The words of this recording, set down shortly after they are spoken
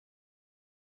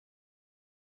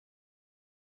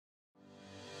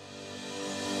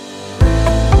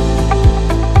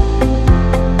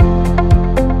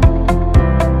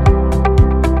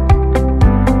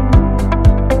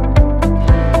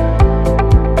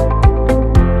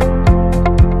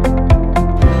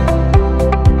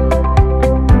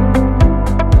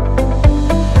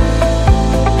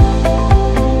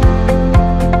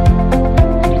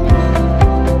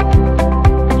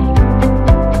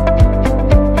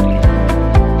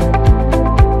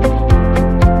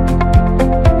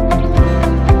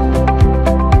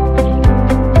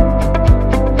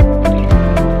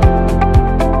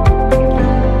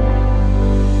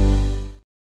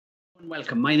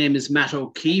My name is Matt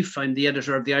O'Keefe. I'm the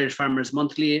editor of the Irish Farmers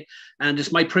Monthly, and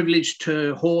it's my privilege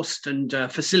to host and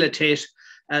facilitate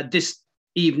this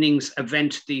evening's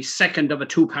event, the second of a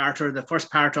two-parter, the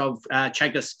first part of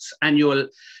Teagasc's annual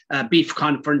beef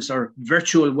conference, or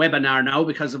virtual webinar now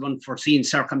because of unforeseen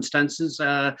circumstances,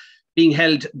 being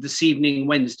held this evening,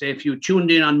 Wednesday. If you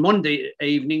tuned in on Monday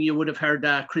evening, you would have heard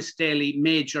Chris Daly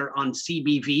major on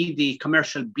CBV, the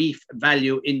Commercial Beef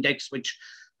Value Index, which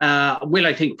will,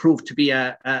 I think, prove to be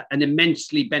an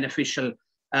immensely beneficial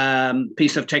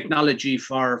piece of technology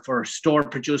for store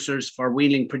producers, for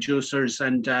weaning producers,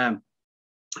 and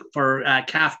for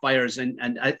calf buyers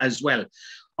and as well.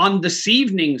 On this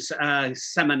evening's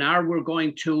seminar, we're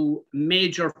going to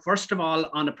major, first of all,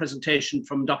 on a presentation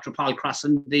from Dr. Paul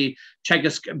Crosson, the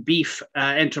Teagasc Beef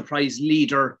Enterprise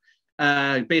Leader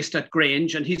based at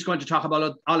Grange, and he's going to talk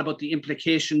all about the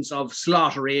implications of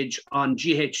slaughter age on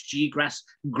GHG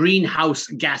greenhouse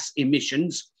gas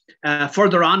emissions.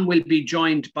 Further on, we'll be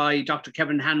joined by Dr.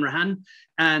 Kevin Hanrahan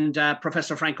and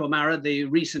Professor Frank O'Mara, the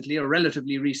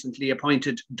relatively recently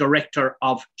appointed director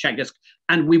of Teagasc.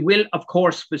 And we will, of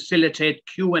course, facilitate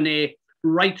Q&A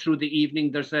right through the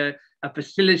evening. There's a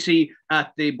facility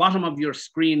at the bottom of your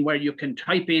screen where you can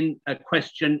type in a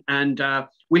question, and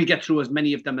we'll get through as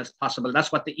many of them as possible.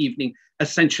 That's what the evening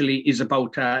essentially is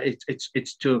about.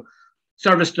 It's to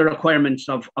service the requirements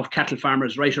of cattle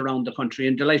farmers right around the country,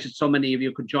 and delighted so many of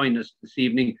you could join us this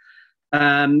evening.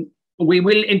 We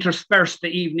will intersperse the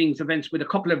evening's events with a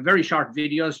couple of very short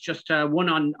videos, just one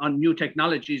on new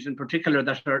technologies in particular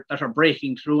that are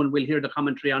breaking through, and we'll hear the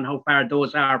commentary on how far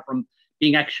those are from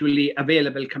being actually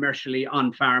available commercially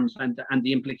on farms and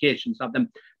the implications of them.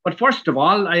 But first of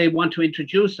all, I want to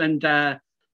introduce and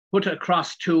put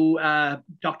across to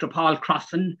Dr. Paul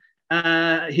Crosson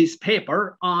his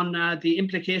paper on the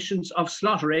implications of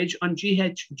slaughter age on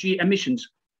GHG emissions.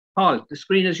 Paul, the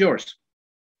screen is yours.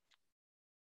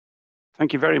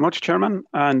 Thank you very much, Chairman,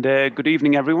 and good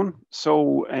evening, everyone.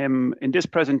 So in this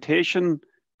presentation,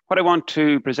 what I want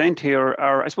to present here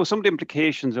are, I suppose, some of the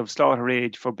implications of slaughter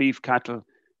age for beef cattle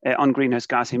on greenhouse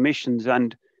gas emissions.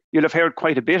 And you'll have heard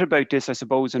quite a bit about this, I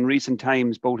suppose, in recent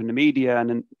times, both in the media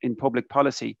and in public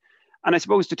policy. And I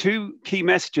suppose the two key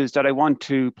messages that I want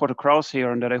to put across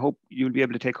here, and that I hope you'll be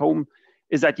able to take home,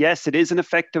 is that yes, it is an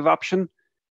effective option.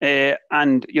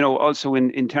 And also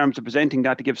in terms of presenting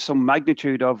that, to give some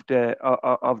magnitude of the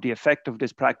effect of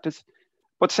this practice.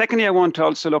 But secondly, I want to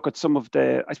also look at some of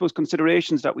the, I suppose,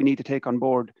 considerations that we need to take on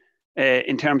board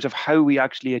in terms of how we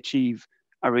actually achieve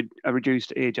a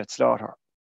reduced age at slaughter.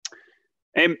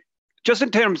 Just in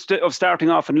terms of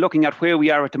starting off and looking at where we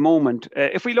are at the moment,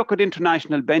 if we look at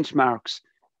international benchmarks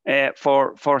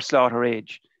for slaughter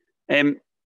age,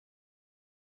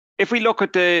 if we look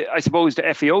at the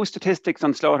FAO statistics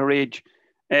on slaughter age,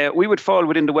 we would fall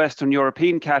within the Western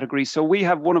European category. So we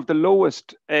have one of the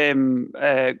lowest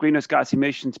greenhouse gas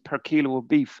emissions per kilo of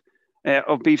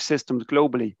beef systems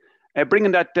globally.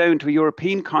 Bringing that down to a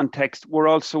European context, we're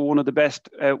also one of the best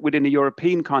within a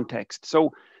European context.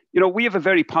 So, we have a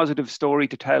very positive story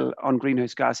to tell on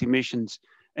greenhouse gas emissions,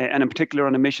 and in particular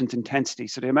on emissions intensity.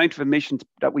 So the amount of emissions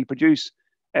that we produce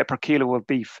per kilo of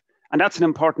beef. And that's an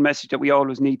important message that we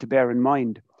always need to bear in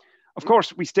mind. Of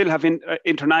course, we still have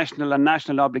international and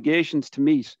national obligations to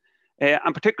meet.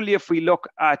 And particularly if we look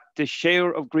at the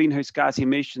share of greenhouse gas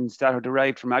emissions that are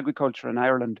derived from agriculture in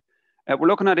Ireland, we're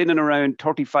looking at in and around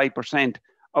 35%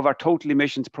 of our total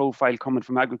emissions profile coming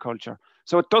from agriculture.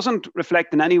 So it doesn't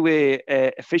reflect in any way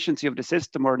efficiency of the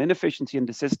system or an inefficiency in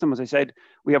the system. As I said,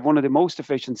 we have one of the most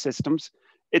efficient systems.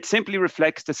 It simply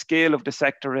reflects the scale of the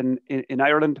sector in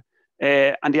Ireland,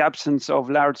 and the absence of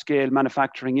large-scale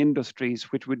manufacturing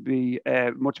industries, which would be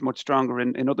much stronger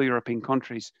in other European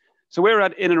countries. So we're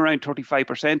at in and around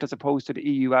 35% as opposed to the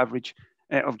EU average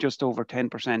of just over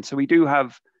 10%. So we do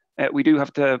have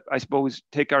to, I suppose,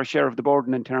 take our share of the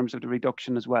burden in terms of the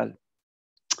reduction as well.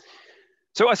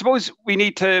 So I suppose we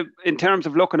need to, in terms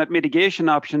of looking at mitigation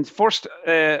options, first,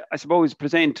 I suppose,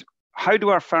 present how do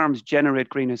our farms generate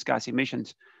greenhouse gas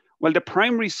emissions? Well, the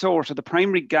primary source or the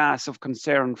primary gas of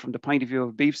concern from the point of view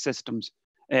of beef systems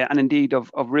and indeed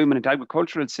of ruminant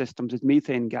agricultural systems is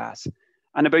methane gas.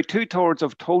 And about 2/3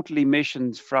 of total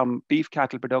emissions from beef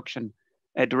cattle production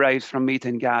derives from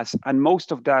methane gas. And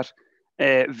most of that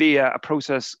via a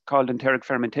process called enteric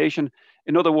fermentation.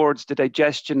 In other words, the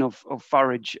digestion of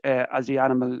forage as the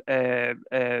animal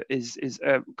is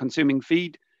consuming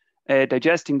feed,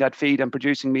 digesting that feed and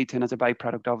producing methane as a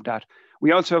byproduct of that.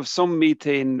 We also have some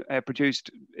methane produced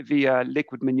via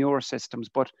liquid manure systems,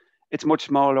 but it's much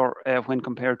smaller when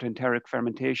compared to enteric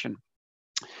fermentation.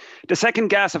 The second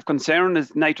gas of concern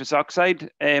is nitrous oxide.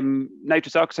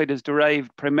 Nitrous oxide is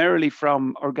derived primarily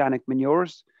from organic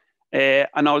manures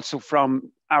and also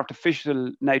from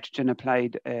artificial nitrogen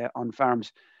applied on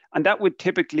farms. And that would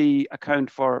typically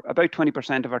account for about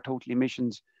 20% of our total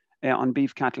emissions on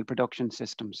beef cattle production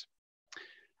systems.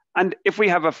 And if we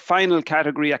have a final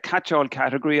category, a catch-all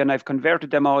category, and I've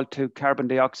converted them all to carbon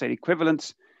dioxide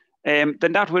equivalents, then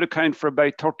that would account for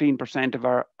about 13% of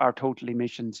our total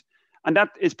emissions. And that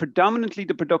is predominantly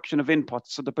the production of inputs.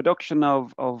 So the production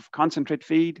of concentrate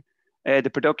feed, the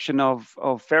production of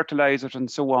fertilizers and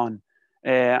so on.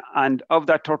 And of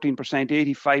that 13%,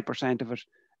 85% of it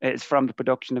is from the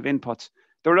production of inputs.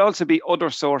 There will also be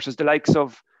other sources, the likes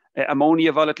of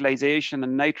ammonia volatilization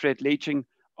and nitrate leaching,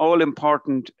 all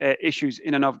important issues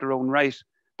in and of their own right.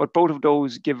 But both of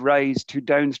those give rise to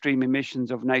downstream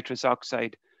emissions of nitrous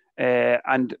oxide.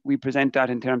 And we present that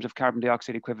in terms of carbon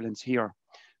dioxide equivalents here.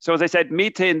 So as I said,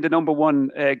 methane, the number one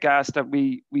gas that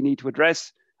we need to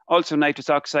address, also nitrous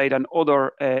oxide and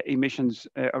other emissions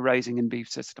arising in beef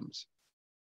systems.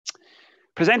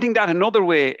 Presenting that another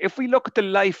way, if we look at the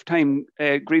lifetime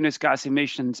greenhouse gas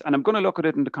emissions, and I'm going to look at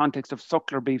it in the context of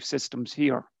suckler beef systems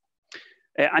here,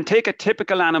 and take a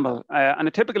typical animal, and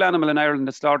a typical animal in Ireland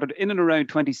is slaughtered in and around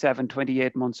 27,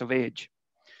 28 months of age.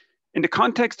 In the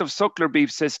context of suckler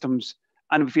beef systems,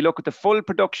 and if you look at the full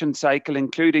production cycle,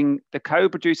 including the cow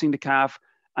producing the calf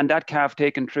and that calf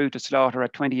taken through to slaughter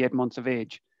at 28 months of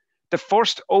age, the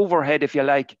first overhead, if you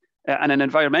like, and an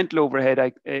environmental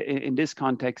overhead in this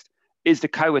context, is the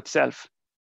cow itself.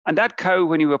 And that cow,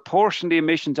 when you apportion the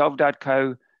emissions of that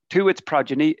cow to its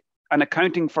progeny, and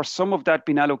accounting for some of that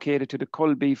being allocated to the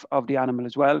cull beef of the animal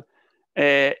as well,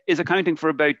 is accounting for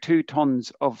about 2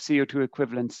 tons of CO2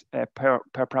 equivalents per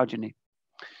progeny.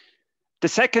 The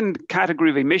second category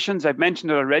of emissions, I've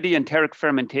mentioned it already, enteric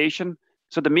fermentation.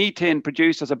 So the methane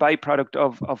produced as a byproduct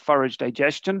of forage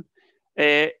digestion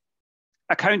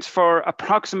accounts for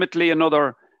approximately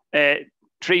another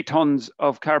 3 tons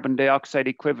of carbon dioxide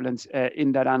equivalents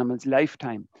in that animal's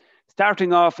lifetime.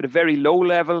 Starting off at a very low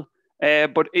level,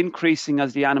 but increasing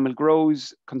as the animal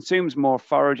grows, consumes more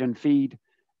forage and feed,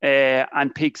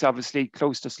 and peaks obviously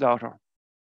close to slaughter.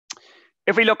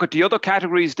 If we look at the other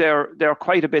categories, they're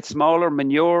quite a bit smaller,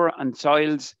 manure and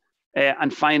soils,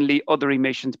 and finally other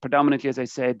emissions, predominantly, as I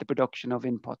said, the production of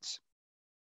inputs.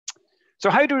 So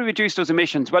how do we reduce those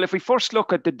emissions? Well, if we first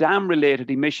look at the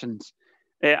dam-related emissions,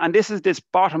 and this is this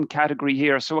bottom category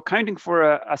here, so accounting for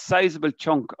a sizable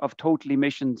chunk of total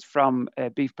emissions from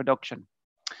beef production.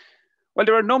 Well,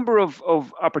 there are a number of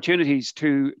opportunities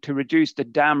to reduce the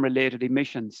dam-related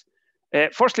emissions.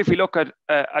 Firstly, if we look at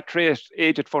a trait,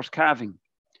 age at first calving.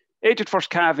 Age at first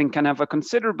calving can have a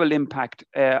considerable impact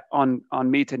on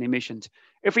methane emissions.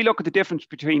 If we look at the difference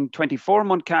between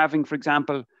 24-month calving, for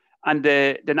example, and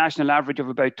the national average of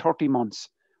about 30 months,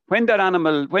 when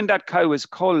that cow is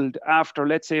culled after,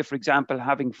 let's say, for example,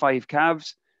 having 5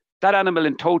 calves, that animal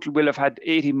in total will have had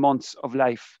 80 months of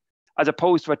life, as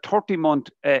opposed to a 30-month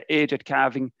age at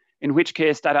calving, in which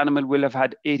case that animal will have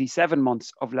had 87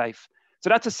 months of life. So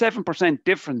that's a 7%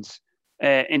 difference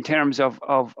in terms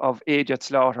of age at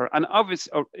slaughter, and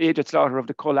age at slaughter of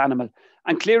the cull animal.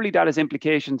 And clearly that has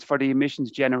implications for the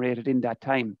emissions generated in that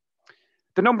time.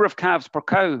 The number of calves per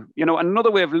cow,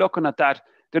 another way of looking at that,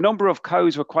 the number of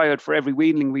cows required for every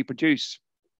weanling we produce.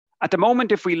 At the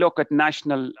moment, if we look at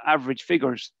national average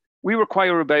figures, we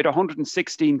require about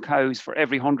 116 cows for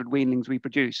every 100 weanlings we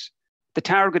produce. The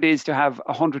target is to have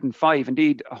 105,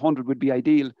 indeed 100 would be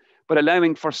ideal, but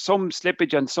allowing for some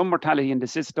slippage and some mortality in the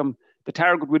system, the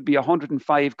target would be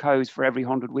 105 cows for every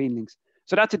 100 weanlings.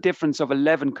 So that's a difference of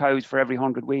 11 cows for every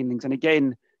 100 weanlings. And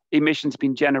again, emissions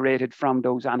being generated from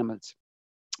those animals.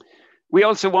 We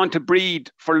also want to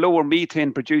breed for lower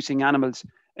methane producing animals.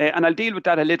 And I'll deal with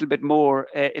that a little bit more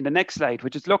in the next slide,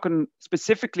 which is looking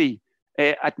specifically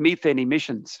at methane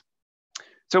emissions.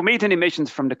 So methane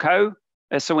emissions from the cow,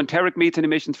 so enteric methane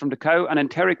emissions from the cow and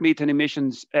enteric methane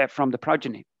emissions from the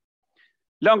progeny.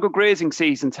 Longer grazing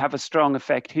seasons have a strong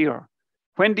effect here.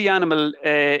 When the animal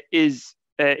is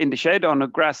in the shed on a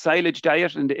grass silage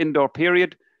diet in the indoor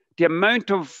period, the amount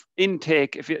of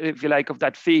intake, if you like, of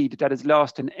that feed that is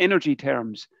lost in energy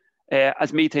terms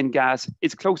as methane gas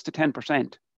is close to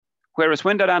 10%. Whereas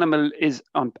when that animal is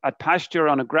at pasture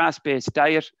on a grass-based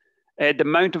diet, the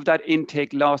amount of that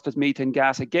intake lost as methane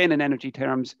gas, again in energy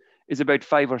terms, is about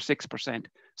 5 or 6%.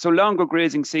 So longer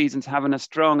grazing seasons having a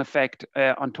strong effect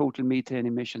on total methane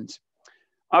emissions.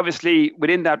 Obviously,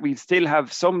 within that, we still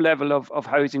have some level of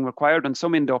housing required and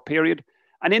some indoor period.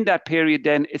 And in that period,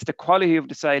 then, it's the quality of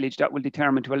the silage that will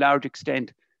determine to a large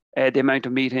extent the amount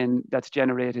of methane that's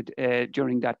generated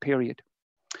during that period.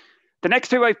 The next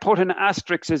two I've put in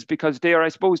asterisks because they are, I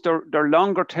suppose, they're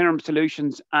longer term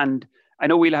solutions, and I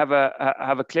know we'll have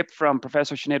a clip from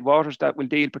Professor Sinead Waters that will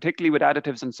deal particularly with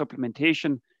additives and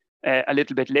supplementation a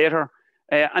little bit later.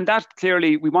 And that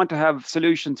clearly, we want to have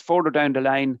solutions further down the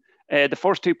line. The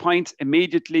first 2 points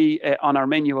immediately on our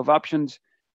menu of options.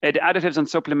 The additives and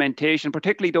supplementation,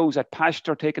 particularly those at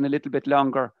pasture, taking a little bit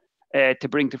longer to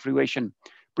bring to fruition.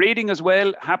 Breeding as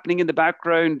well, happening in the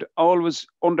background, always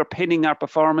underpinning our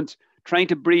performance, trying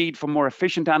to breed for more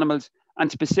efficient animals.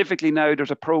 And specifically now, there's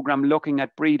a program looking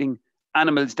at breeding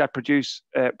animals that produce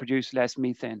less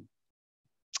methane.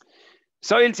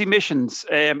 Soils emissions,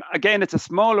 again, it's a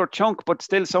smaller chunk, but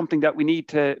still something that we need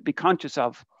to be conscious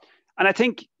of. And I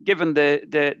think given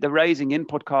the rising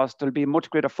input cost, there'll be a much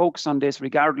greater focus on this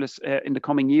regardless in the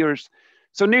coming years.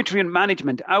 So nutrient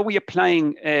management, are we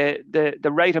applying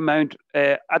the right amount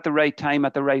at the right time,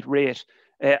 at the right rate,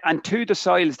 and to the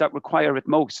soils that require it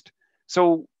most?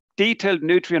 So detailed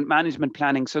nutrient management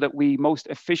planning so that we most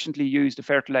efficiently use the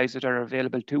fertilizers that are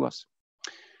available to us.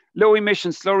 Low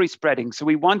emission slurry spreading. So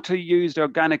we want to use the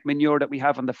organic manure that we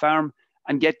have on the farm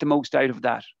and get the most out of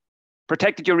that.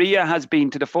 Protected urea has been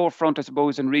to the forefront, I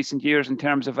suppose, in recent years in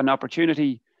terms of an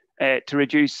opportunity to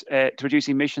reduce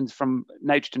emissions from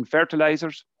nitrogen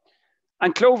fertilizers.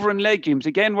 And clover and legumes,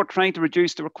 again, we're trying to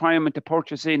reduce the requirement to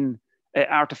purchase in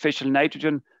artificial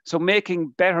nitrogen. So making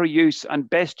better use and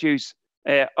best use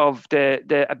of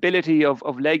the ability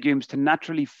of legumes to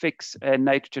naturally fix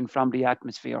nitrogen from the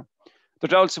atmosphere.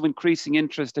 There's also increasing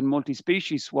interest in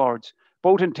multi-species swards,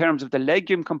 both in terms of the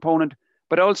legume component,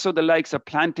 but also the likes of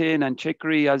plantain and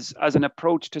chicory as an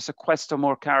approach to sequester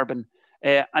more carbon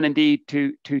and indeed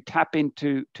to tap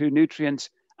into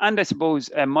nutrients and I suppose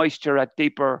moisture at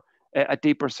deeper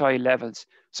soil levels.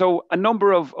 So a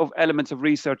number of elements of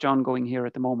research ongoing here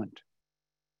at the moment.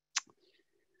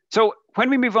 So when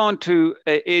we move on to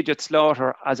age at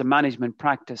slaughter as a management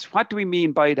practice, what do we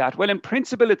mean by that? Well, in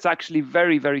principle, it's actually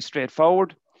very, very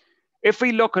straightforward. If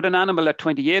we look at an animal at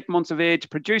 28 months of age,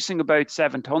 producing about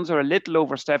 7 tons or a little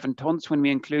over 7 tons when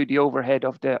we include the overhead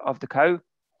of the cow,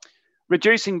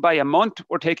 reducing by a month,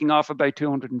 we're taking off about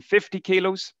 250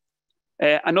 kilos.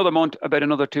 Another month, about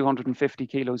another 250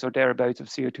 kilos or thereabouts of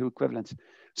CO2 equivalents.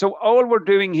 So all we're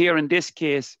doing here in this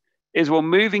case is we're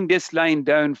moving this line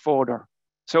down further.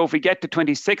 So if we get to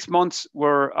 26 months,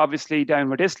 we're obviously down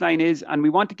where this line is, and we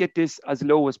want to get this as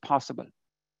low as possible.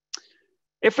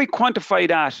 If we quantify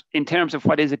that in terms of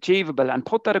what is achievable and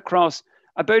put that across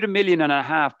about 1.5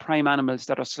 million prime animals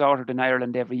that are slaughtered in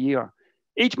Ireland every year,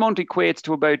 each month equates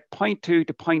to about 0.2 to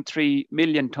 0.3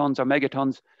 million tons or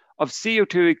megatons of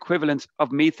CO2 equivalents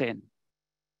of methane.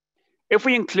 If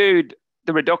we include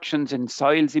the reductions in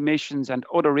soils emissions and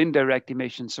other indirect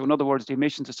emissions, so in other words, the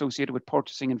emissions associated with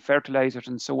purchasing and fertilizers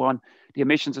and so on, the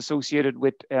emissions associated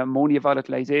with ammonia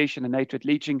volatilization and nitrate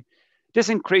leaching, this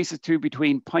increases to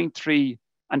between 0.3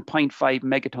 and 0.5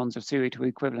 megatons of CO2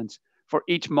 equivalents for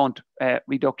each month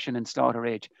reduction in slaughter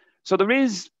age. So there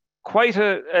is quite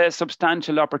a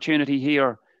substantial opportunity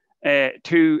here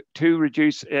to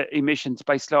reduce emissions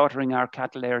by slaughtering our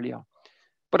cattle earlier.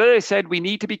 But as I said, we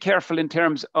need to be careful in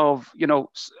terms of,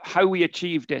 how we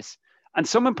achieve this. And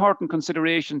some important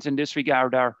considerations in this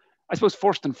regard are, I suppose,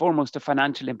 first and foremost, the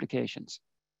financial implications.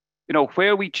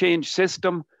 Where we change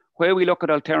system, where we look at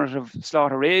alternative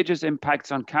slaughter ages,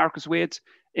 impacts on carcass weights,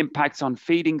 impacts on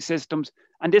feeding systems,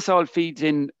 and this all feeds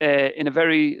in a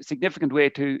very significant way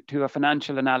to a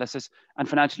financial analysis and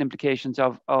financial implications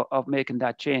of making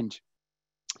that change.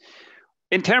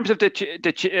 In terms of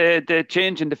the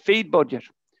change in the feed budget,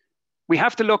 we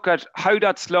have to look at how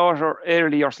that slaughter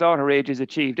early or slaughter age is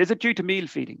achieved. Is it due to meal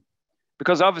feeding?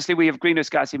 Because obviously we have greenhouse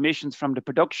gas emissions from the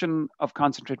production of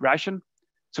concentrate ration.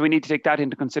 So we need to take that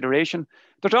into consideration.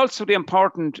 There's also the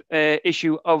important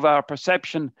issue of our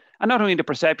perception, and not only the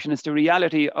perception, it's the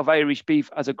reality of Irish beef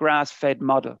as a grass-fed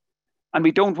model. And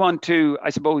we don't want to, I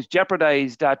suppose,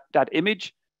 jeopardize that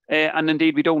image. And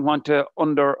indeed, we don't want to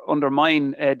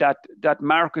undermine that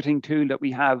marketing tool that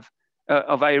we have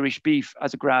of Irish beef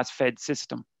as a grass-fed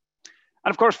system.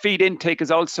 And of course, feed intake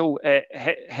is also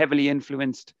heavily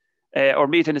influenced, or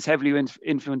methane is heavily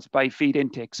influenced by feed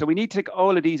intake. So we need to take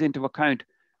all of these into account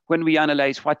when we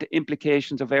analyze what the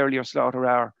implications of earlier slaughter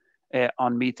are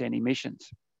on methane emissions.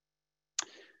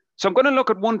 So I'm going to look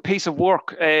at one piece of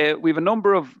work. We have a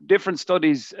number of different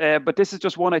studies, but this is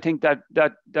just one I think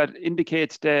that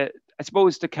indicates I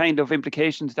suppose the kind of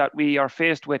implications that we are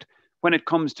faced with when it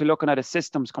comes to looking at a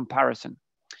systems comparison.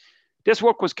 This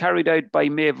work was carried out by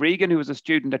Maeve Regan, who was a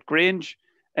student at Grange,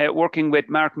 working with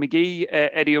Mark McGee,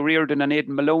 Eddie O'Riordan and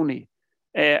Aidan Maloney.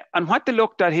 And what they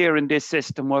looked at here in this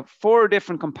system were 4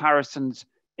 different comparisons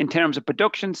in terms of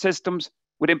production systems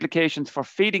with implications for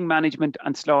feeding management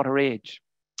and slaughter age.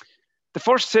 The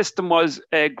first system was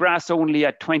grass only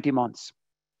at 20 months.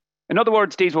 In other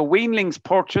words, these were weanlings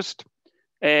purchased,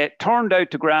 turned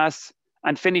out to grass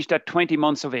and finished at 20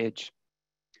 months of age.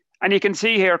 And you can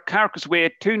see here carcass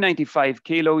weight 295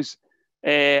 kilos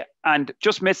and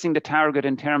just missing the target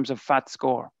in terms of fat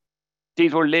score.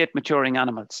 These were late maturing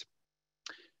animals.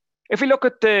 If we look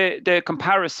at the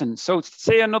comparison, so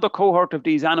say another cohort of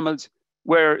these animals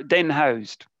were then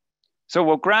housed. So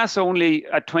we're grass only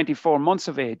at 24 months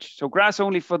of age. So grass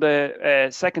only for the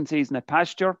second season at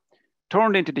pasture,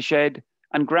 turned into the shed,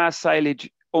 and grass silage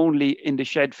only in the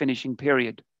shed finishing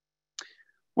period.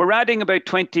 We're adding about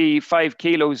 25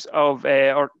 kilos of,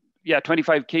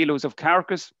 25 kilos of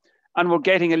carcass, and we're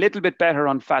getting a little bit better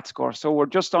on fat score. So we're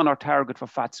just on our target for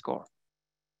fat score.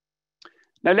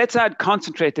 Now let's add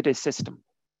concentrate to this system.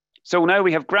 So now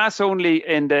we have grass only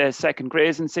in the second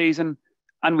grazing season,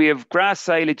 and we have grass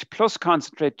silage plus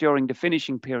concentrate during the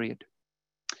finishing period.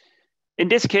 In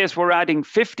this case, we're adding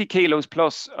 50 kilos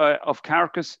plus of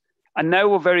carcass, and now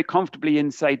we're very comfortably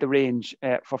inside the range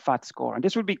for fat score. And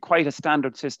this would be quite a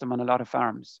standard system on a lot of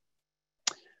farms.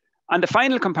 And the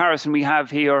final comparison we have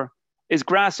here is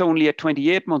grass only at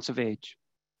 28 months of age.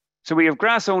 So we have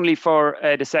grass only for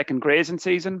the second grazing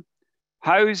season,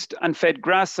 housed and fed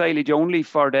grass silage only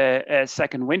for the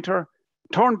second winter,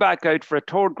 turned back out for a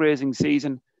third grazing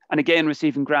season, and again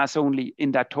receiving grass only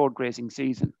in that third grazing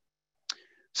season.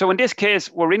 So in this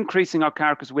case, we're increasing our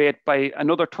carcass weight by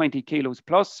another 20 kilos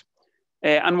plus,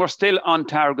 and we're still on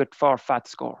target for fat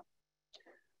score.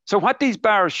 So what these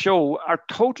bars show are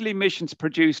total emissions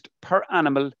produced per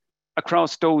animal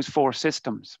across those 4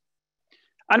 systems.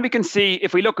 And we can see,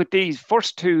 if we look at these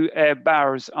first 2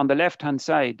 bars on the left-hand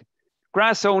side,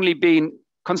 grass only being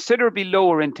considerably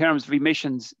lower in terms of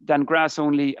emissions than grass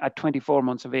only at 24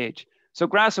 months of age. So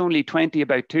grass only 20,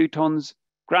 about 2 tons,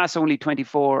 grass only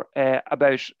 24,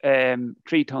 about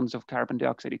 3 tons of carbon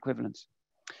dioxide equivalents.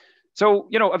 So,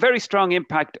 you know, a very strong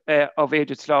impact of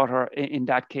aged slaughter in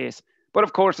that case. But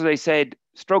of course, as I said,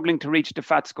 struggling to reach the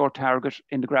fat score target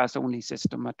in the grass only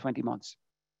system at 20 months.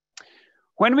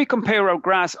 When we compare our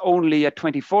grass only at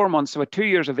 24 months, so at 2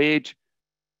 years of age,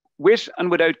 with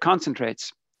and without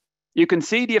concentrates, you can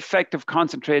see the effect of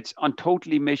concentrates on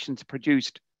total emissions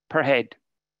produced per head.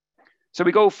 So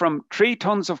we go from 3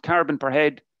 tons of carbon per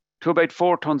head to about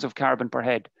 4 tons of carbon per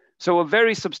head. So a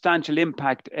very substantial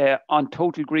impact on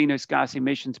total greenhouse gas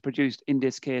emissions produced in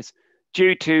this case,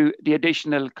 due to the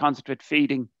additional concentrate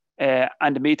feeding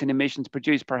and the methane emissions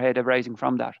produced per head arising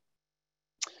from that.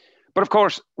 But of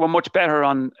course, we're much better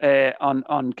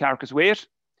on carcass weight,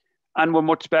 and we're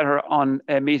much better on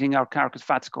meeting our carcass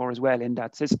fat score as well in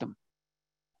that system.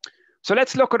 So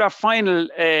let's look at our final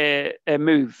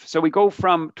move. So we go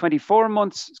from 24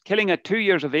 months, killing at 2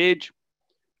 years of age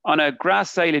on a grass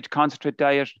silage concentrate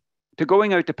diet, to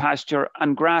going out to pasture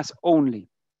and grass only.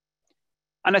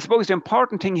 And I suppose the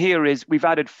important thing here is we've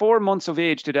added 4 months of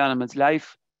age to the animal's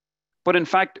life, but in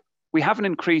fact, we haven't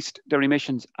increased their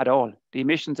emissions at all. The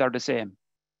emissions are the same.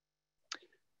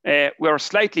 We're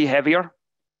slightly heavier,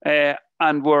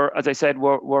 and we're, as I said,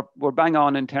 we're bang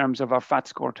on in terms of our fat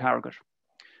score target.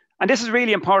 And this is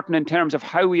really important in terms of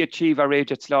how we achieve our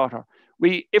age at slaughter.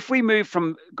 If we move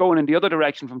from going in the other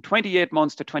direction from 28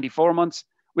 months to 24 months,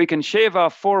 we can shave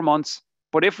off 4 months,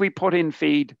 but if we put in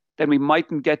feed, then we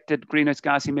mightn't get the greenhouse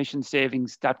gas emission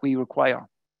savings that we require.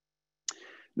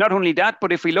 Not only that,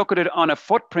 but if we look at it on a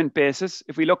footprint basis,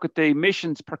 if we look at the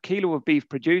emissions per kilo of beef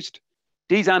produced,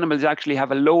 these animals actually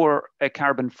have a lower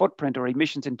carbon footprint or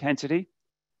emissions intensity.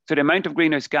 So the amount of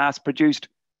greenhouse gas produced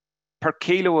per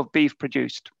kilo of beef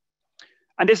produced.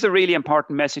 And this is a really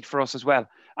important message for us as well.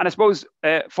 And I suppose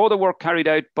further work carried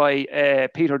out by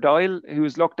Peter Doyle, who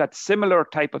has looked at similar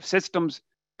type of systems,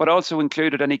 but also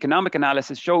included an economic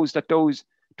analysis, shows that those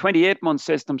 28-month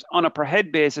systems on a per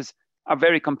head basis are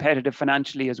very competitive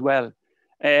financially as well.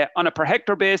 On a per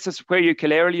hectare basis, where you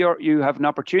kill earlier, you have an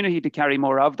opportunity to carry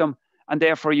more of them, and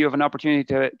therefore you have an opportunity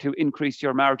to increase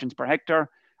your margins per hectare.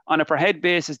 On a per head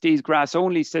basis, these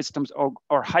grass-only systems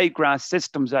or high grass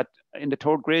systems that in the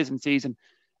third grazing season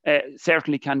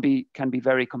certainly can be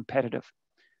very competitive.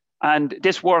 And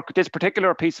this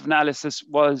particular piece of analysis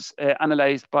was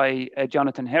analysed by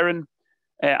Jonathan Herron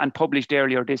and published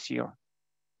earlier this year.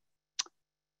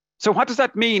 So what does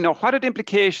that mean, or what are the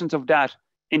implications of that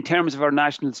in terms of our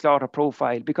national slaughter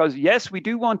profile? Because yes, we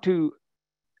do want to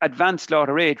advance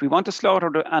slaughter age. We want to slaughter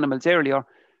the animals earlier,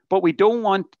 but we don't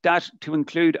want that to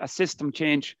include a system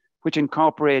change which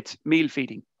incorporates meal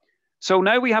feeding. So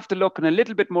now we have to look in a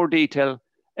little bit more detail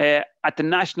at the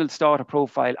national slaughter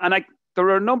profile. And there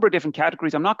are a number of different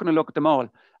categories. I'm not going to look at them all.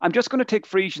 I'm just going to take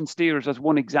Frisian steers as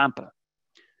one example.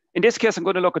 In this case, I'm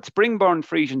going to look at spring-born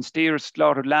Frisian steers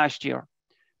slaughtered last year.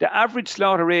 The average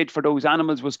slaughter age for those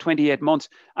animals was 28 months,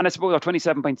 and I suppose, or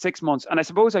 27.6 months. And I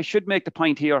suppose I should make the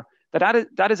point here that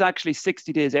that is actually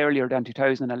 60 days earlier than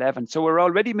 2011. So we're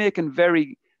already making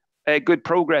very good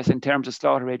progress in terms of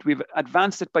slaughter age. We've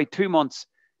advanced it by 2 months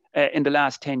in the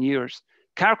last 10 years.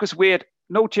 Carcass weight,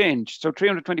 no change, so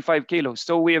 325 kilos.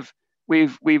 So we've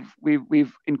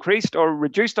increased or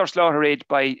reduced our slaughter age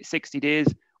by 60 days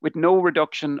with no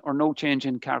reduction or no change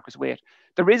in carcass weight.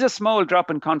 There is a small drop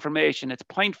in conformation. It's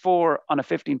 0.4 on a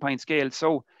 15-point scale.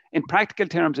 So in practical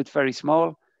terms, it's very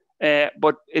small,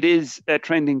 but it is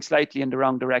trending slightly in the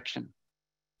wrong direction.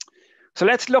 So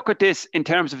let's look at this in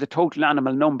terms of the total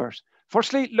animal numbers.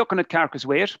 Firstly, looking at carcass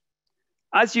weight,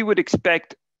 as you would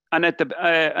expect, and at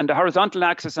the horizontal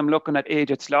axis, I'm looking at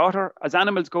age at slaughter. As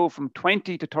animals go from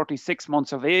 20 to 36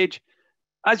 months of age,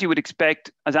 as you would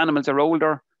expect, as animals are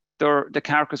older, the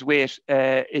carcass weight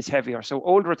is heavier. So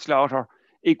older at slaughter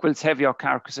equals heavier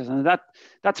carcasses, and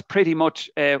that's pretty much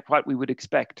what we would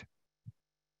expect.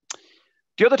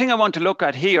 The other thing I want to look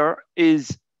at here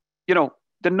is,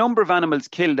 the number of animals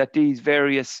killed at these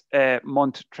various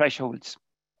month thresholds.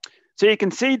 So you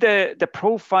can see the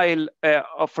profile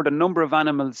for the number of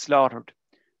animals slaughtered.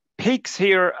 Peaks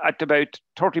here at about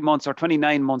 30 months or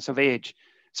 29 months of age.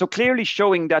 So clearly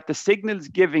showing that the signals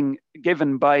given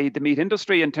by the meat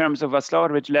industry in terms of a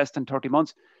slaughter age less than 30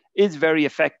 months is very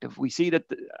effective. We see that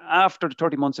after the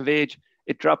 30 months of age,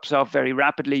 it drops off very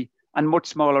rapidly and much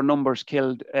smaller numbers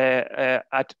killed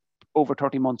at over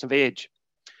 30 months of age.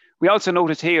 We also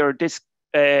notice here this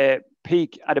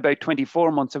peak at about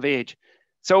 24 months of age.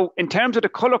 So in terms of the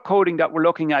color coding that we're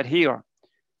looking at here,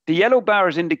 the yellow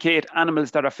bars indicate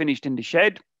animals that are finished in the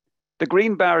shed. The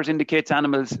green bars indicates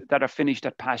animals that are finished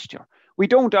at pasture. We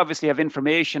don't obviously have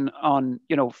information on,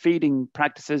 feeding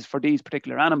practices for these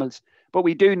particular animals, but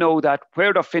we do know that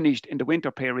where they're finished in the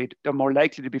winter period, they're more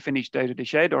likely to be finished out of the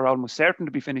shed, or almost certain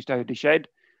to be finished out of the shed.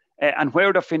 And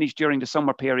where they're finished during the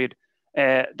summer period,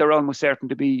 they're almost certain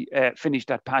to be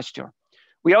finished at pasture.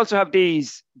 We also have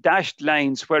these dashed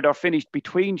lines where they're finished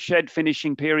between shed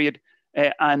finishing period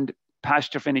and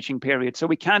pasture finishing period. So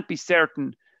we can't be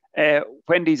certain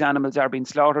when these animals are being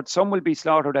slaughtered. Some will be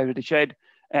slaughtered out of the shed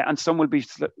and some will be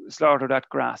slaughtered at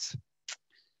grass.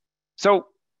 So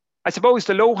I suppose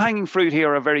the low-hanging fruit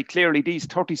here are very clearly these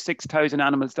 36,000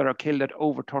 animals that are killed at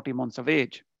over 30 months of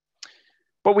age.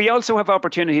 But we also have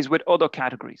opportunities with other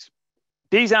categories.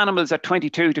 These animals at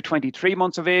 22 to 23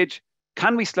 months of age,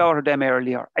 can we slaughter them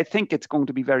earlier? I think it's going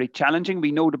to be very challenging.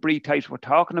 We know the breed types we're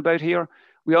talking about here.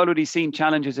 We already seen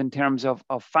challenges in terms of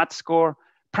fat score,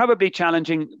 probably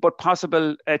challenging, but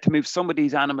possible to move some of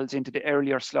these animals into the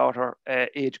earlier slaughter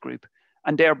age group,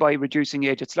 and thereby reducing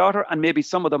age at slaughter, and maybe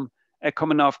some of them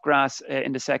coming off grass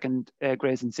in the second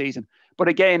grazing season. But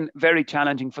again, very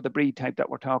challenging for the breed type that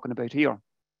we're talking about here.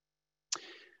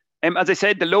 As I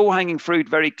said, the low-hanging fruit,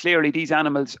 very clearly, these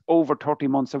animals over 30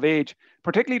 months of age,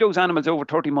 particularly those animals over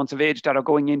 30 months of age that are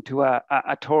going into a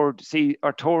third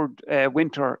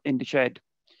winter in the shed.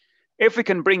 If we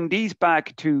can bring these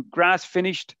back to grass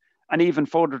finished and even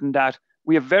further than that,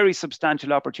 we have very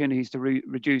substantial opportunities to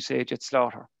reduce age at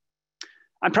slaughter.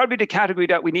 And probably the category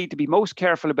that we need to be most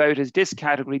careful about is this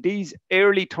category, these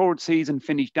early third season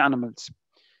finished animals.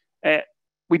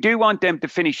 We do want them to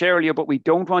finish earlier, but we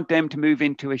don't want them to move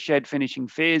into a shed finishing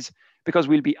phase because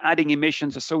we'll be adding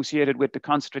emissions associated with the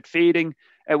concentrate feeding.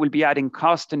 We'll be adding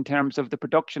cost in terms of the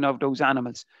production of those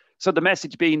animals. So the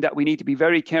message being that we need to be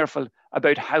very careful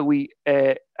about how we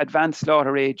advance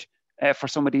slaughter age for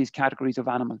some of these categories of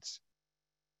animals.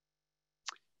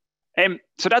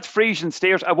 So that's Frisian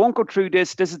steers. I won't go through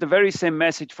this. This is the very same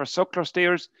message for suckler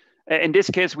steers. In this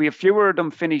case, we have fewer of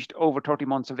them finished over 30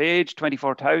 months of age,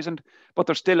 24,000, but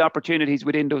there's still opportunities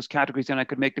within those categories, and I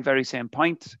could make the very same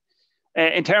points.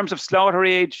 In terms of slaughter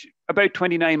age, about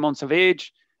 29 months of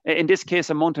age. In this case,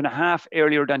 a month and a half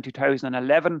earlier than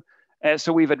 2011.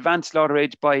 So we've advanced slaughter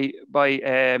age by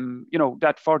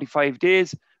that 45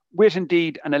 days, with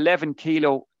indeed an 11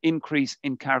 kilo increase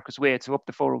in carcass weight, so up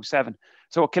to 407.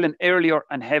 So we're killing earlier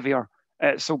and heavier.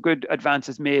 So good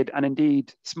advances made, and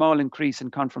indeed small increase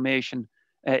in conformation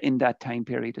in that time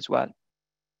period as well.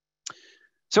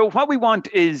 So what we want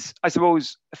is, I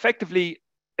suppose, effectively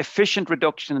efficient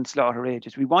reduction in slaughter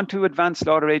ages. We want to advance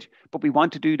slaughter age, but we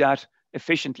want to do that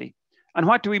efficiently. And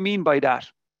what do we mean by that?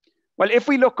 Well, if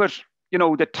we look at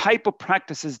the type of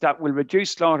practices that will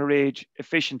reduce slaughter age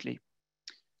efficiently.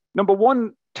 Number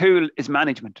one tool is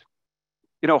management.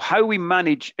 How we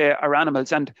manage our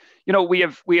animals. And, we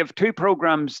have two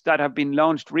programs that have been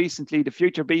launched recently, the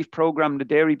Future Beef program, the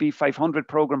Dairy Beef 500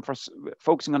 program for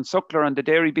focusing on suckler, and the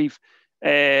dairy beef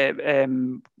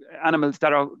animals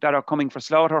that are coming for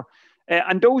slaughter.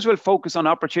 And those will focus on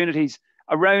opportunities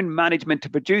around management to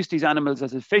produce these animals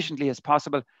as efficiently as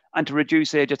possible and to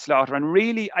reduce age at slaughter. And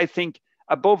really, I think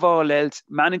above all else,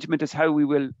 management is how we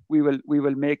will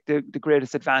make the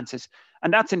greatest advances.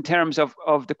 And that's in terms of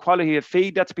the quality of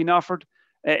feed that's been offered,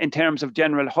 in terms of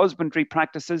general husbandry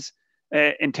practices,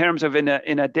 in terms of in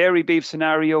a dairy beef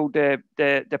scenario,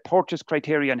 the purchase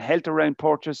criteria and health around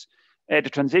purchase, the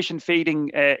transition feeding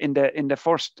in the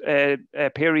first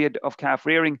period of calf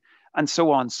rearing, and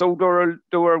so on. So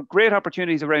there are great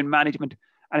opportunities around management,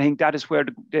 and I think that is where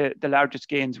the largest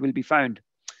gains will be found.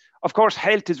 Of course,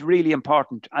 health is really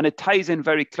important, and it ties in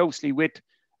very closely with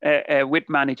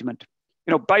management.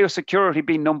 Biosecurity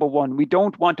being number one. We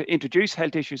don't want to introduce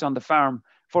health issues on the farm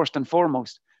first and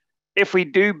foremost. If we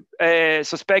do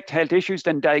suspect health issues,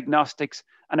 then diagnostics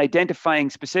and identifying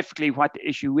specifically what the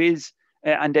issue is,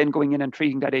 and then going in and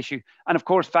treating that issue. And of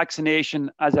course, vaccination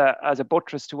as a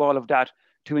buttress to all of that,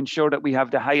 to ensure that we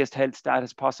have the highest health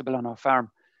status possible on our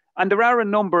farm. And there are a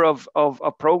number of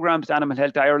programs, Animal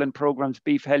Health Ireland programs,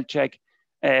 Beef Health Check,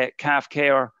 Calf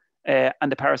Care,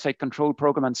 and the Parasite Control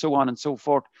Program, and so on and so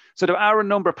forth. So there are a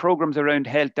number of programs around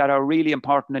health that are really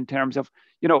important in terms of,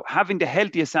 having the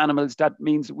healthiest animals. That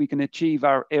means we can achieve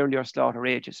our earlier slaughter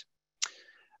ages.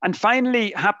 And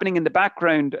finally, happening in the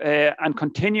background and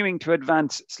continuing to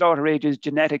advance slaughter ages,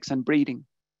 genetics and breeding.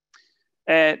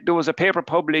 There was a paper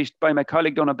published by my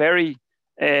colleague Donna Berry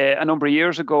a number of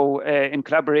years ago in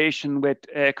collaboration with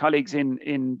colleagues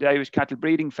in the Irish Cattle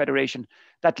Breeding Federation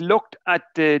that looked at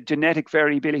the genetic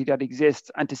variability that exists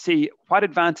and to see what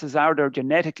advances are there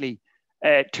genetically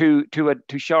to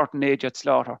shorten age at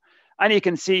slaughter. And you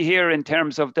can see here in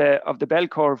terms of the bell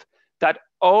curve that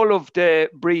all of the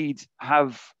breeds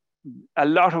have a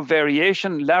lot of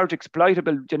variation, large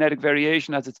exploitable genetic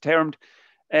variation as it's termed,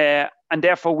 and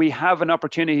therefore we have an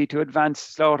opportunity to advance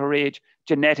slaughter age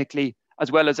genetically,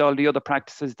 as well as all the other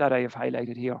practices that I have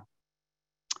highlighted here.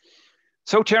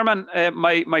 So, Chairman,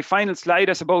 my final slide,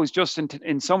 I suppose, just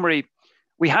in summary,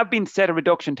 we have been set a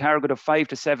reduction target of 5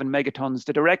 to 7 megatons.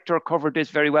 The director covered this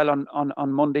very well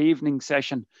on Monday evening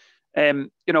session.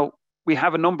 We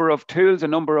have a number of tools, a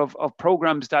number of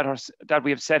programs that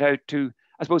we have set out to,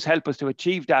 I suppose, help us to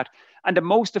achieve that. And the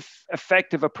most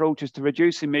effective approach is to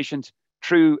reduce emissions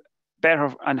through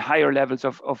better and higher levels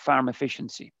of farm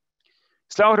efficiency.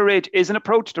 Slaughter age is an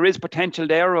approach. There is potential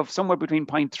there of somewhere between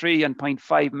 0.3 and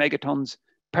 0.5 megatons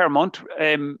per month.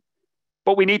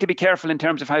 But we need to be careful in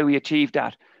terms of how we achieve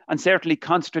that. And certainly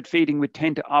concentrate feeding would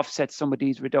tend to offset some of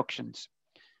these reductions.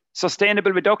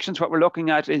 Sustainable reductions, what we're looking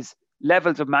at is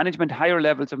levels of management, higher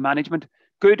levels of management,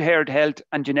 good herd health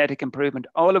and genetic improvement.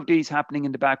 All of these happening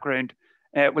in the background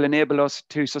will enable us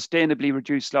to sustainably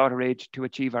reduce slaughter age to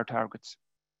achieve our targets.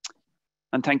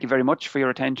 And thank you very much for your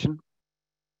attention.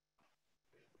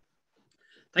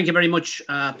 Thank you very much,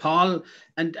 Paul.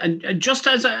 And just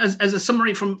as a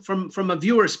summary from a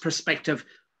viewer's perspective,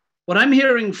 what I'm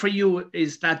hearing for you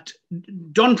is that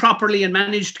done properly and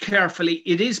managed carefully,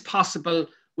 it is possible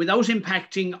without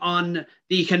impacting on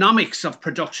the economics of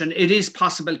production, it is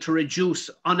possible to reduce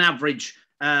on average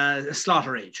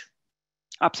slaughter age.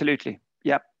 Absolutely,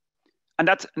 yeah. And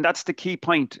that's the key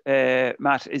point,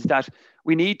 Matt, is that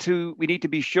we need to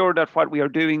be sure that what we are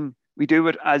doing, we do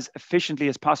it as efficiently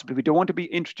as possible. We don't want to be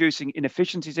introducing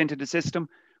inefficiencies into the system.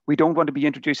 We don't want to be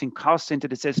introducing costs into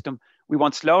the system. We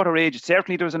want slaughter age.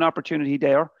 Certainly there's an opportunity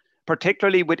there,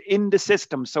 particularly within the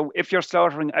system. So if you're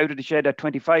slaughtering out of the shed at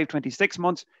 25, 26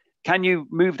 months, can you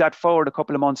move that forward a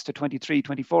couple of months to 23,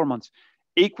 24 months?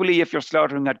 Equally, if you're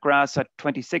slaughtering at grass at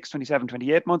 26, 27,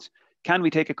 28 months, can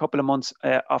we take a couple of months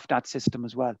off that system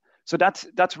as well? So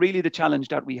that's really the challenge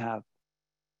that we have.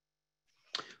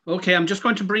 Okay, I'm just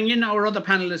going to bring in our other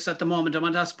panelists at the moment. I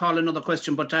want to ask Paul another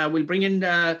question, but we'll bring in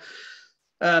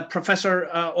Professor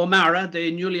O'Mara,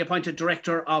 the newly appointed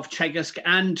director of Teagasc,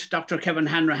 and Dr. Kevin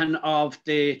Hanrahan of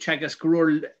the Teagasc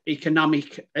Rural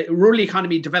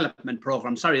Economy Development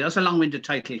Programme. Sorry, that's a long-winded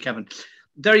title, Kevin.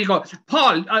 There you go.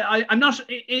 Paul, I'm not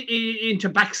into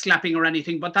backslapping or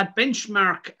anything, but that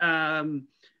benchmark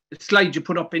slide you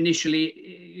put up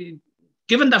initially,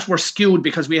 given that we're skewed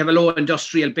because we have a low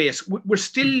industrial base, we're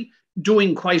still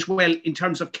doing quite well in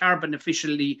terms of carbon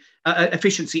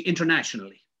efficiency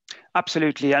internationally.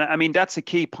 Absolutely, and I mean that's a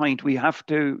key point. You have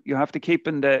to keep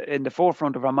in the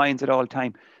forefront of our minds at all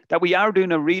time that we are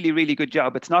doing a really good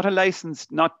job. It's not a license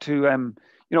not to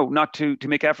not to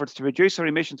make efforts to reduce our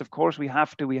emissions. Of course, we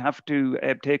have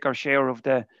to take our share of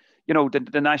the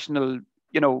national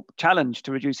challenge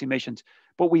to reduce emissions.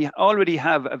 But we already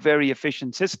have a very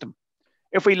efficient system.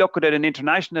 If we look at it in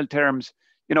international terms,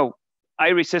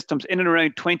 Irish systems in and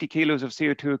around 20 kilos of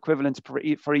CO2 equivalents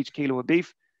for each kilo of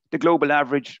beef. The global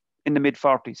average in the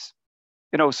mid-40s.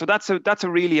 So that's a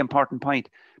really important point,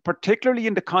 particularly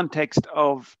in the context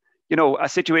of a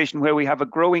situation where we have a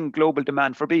growing global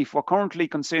demand for beef. We're currently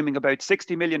consuming about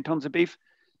 60 million tons of beef.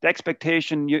 The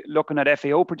expectation, looking at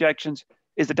FAO projections,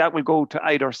 is that will go to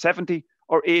either 70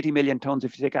 or 80 million tons.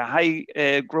 If you take a high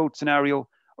growth scenario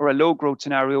or a low growth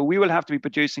scenario, we will have to be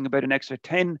producing about an extra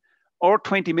 10 or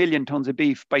 20 million tons of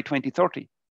beef by 2030.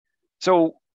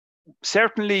 So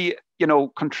certainly,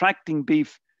 contracting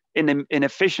beef in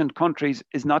efficient countries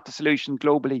is not the solution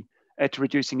globally to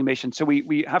reducing emissions. So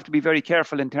we have to be very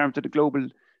careful in terms of the global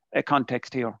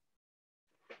context here.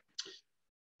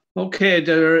 Okay,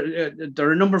 there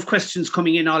are a number of questions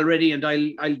coming in already, and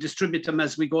I'll distribute them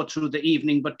as we go through the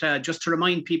evening. But just to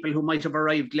remind people who might have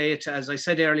arrived late, as I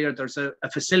said earlier, there's a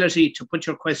facility to put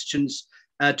your questions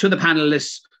to the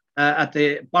panelists at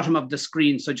the bottom of the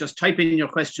screen. So just type in your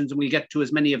questions and we'll get to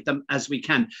as many of them as we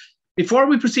can. Before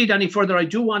we proceed any further, I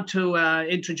do want to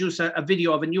introduce a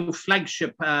video of a new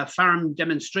flagship farm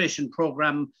demonstration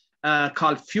program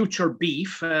called Future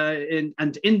Beef.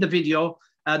 And in the video,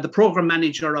 the program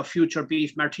manager of Future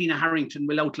Beef, Martina Harrington,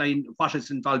 will outline what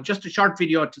is involved. Just a short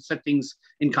video to set things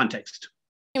in context.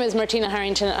 My name is Martina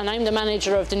Harrington and I'm the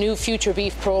manager of the new Future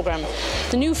Beef programme.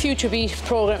 The new Future Beef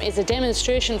programme is a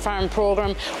demonstration farm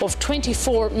programme of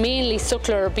 24 mainly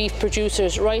suckler beef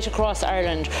producers right across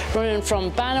Ireland, running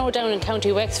from Bannow down in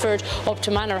County Wexford up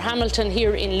to Manorhamilton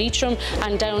here in Leitrim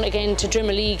and down again to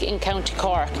Drimoleague in County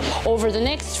Cork. Over the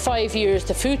next 5 years,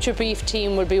 the Future Beef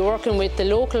team will be working with the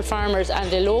local farmers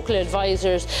and the local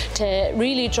advisors to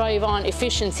really drive on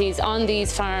efficiencies on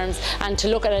these farms and to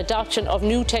look at adoption of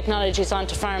new technologies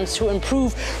onto farms to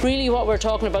improve. Really what we're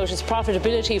talking about is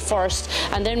profitability first,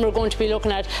 and then we're going to be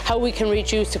looking at how we can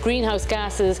reduce the greenhouse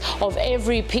gases of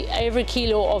every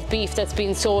kilo of beef that's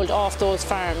being sold off those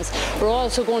farms. We're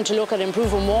also going to look at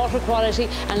improving water quality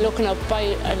and looking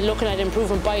at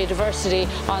improving biodiversity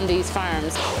on these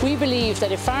farms. We believe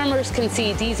that if farmers can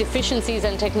see these efficiencies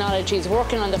and technologies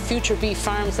working on the Future Beef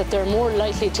farms, that they're more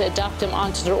likely to adopt them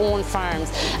onto their own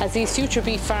farms, as these Future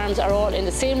Beef farms are all in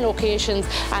the same locations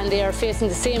and they are facing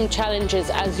the same challenges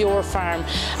as your farm.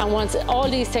 And once all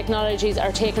these technologies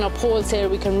are taken up wholesale,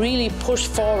 we can really push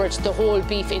forward the whole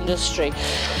beef industry.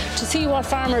 To see what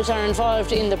farmers are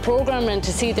involved in the programme and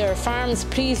to see their farms,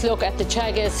 please look at the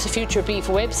Teagasc Future Beef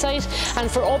website. And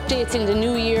for updates in the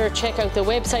new year, check out the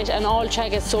website and all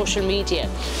Teagasc social media.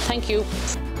 Thank you.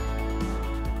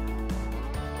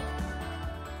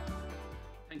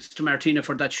 To Martina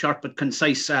for that short but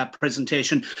concise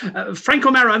presentation. Frank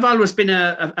O'Mara, I've always been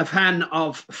a fan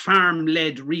of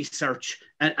farm-led research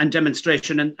and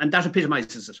demonstration, and that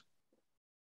epitomises it.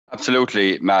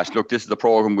 Absolutely, Matt. Look, this is the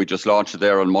program we just launched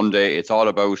there on Monday. It's all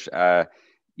about,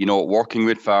 working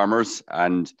with farmers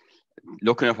and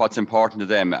looking at what's important to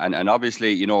them. And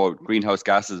obviously, greenhouse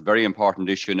gas is a very important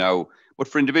issue now. But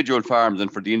for individual farms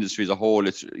and for the industry as a whole,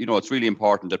 it's really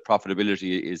important that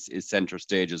profitability is centre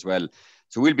stage as well.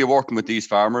 So we'll be working with these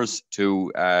farmers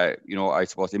to, I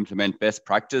suppose, implement best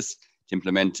practice, to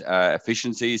implement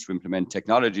efficiencies, to implement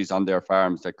technologies on their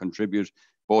farms that contribute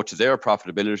both to their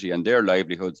profitability and their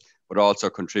livelihoods, but also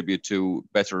contribute to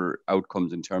better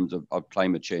outcomes in terms of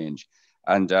climate change.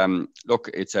 And look,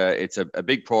 it's a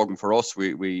big program for us.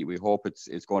 We hope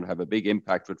it's going to have a big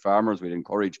impact with farmers. We'd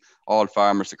encourage all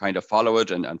farmers to kind of follow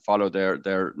it and follow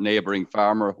their neighbouring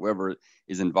farmer, whoever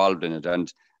is involved in it.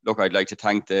 And look, I'd like to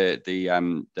thank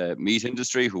the meat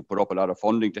industry who put up a lot of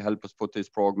funding to help us put this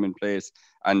program in place,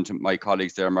 and my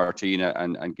colleagues there, Martina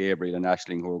and Gabriel and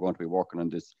Aisling, who are going to be working on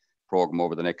this program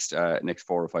over the next 4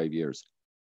 or 5 years.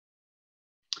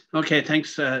 Okay,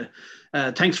 thanks.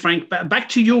 Thanks, Frank. Back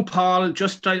to you, Paul.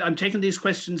 I'm taking these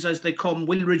questions as they come.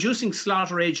 Will reducing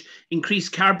slaughter age increase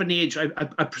carbon age? I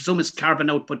presume it's carbon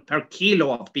output per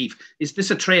kilo of beef. Is this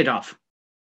a trade-off?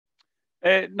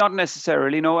 Not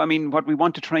necessarily, no. I mean, what we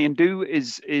want to try and do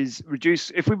is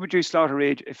reduce. If we reduce slaughter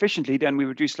age efficiently, then we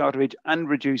reduce slaughter age and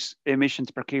reduce emissions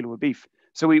per kilo of beef.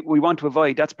 So we want to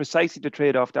avoid. That's precisely the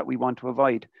trade-off that we want to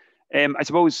avoid. I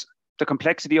suppose the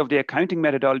complexity of the accounting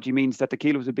methodology means that the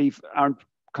kilos of beef aren't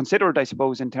considered, I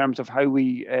suppose, in terms of how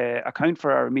we account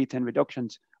for our methane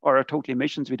reductions or our total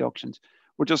emissions reductions.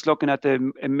 we're just looking at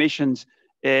the emissions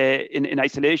in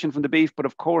isolation from the beef. But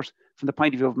of course, from the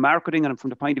point of view of marketing and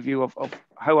from the point of view of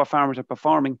how our farmers are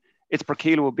performing, it's per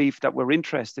kilo of beef that we're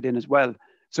interested in as well.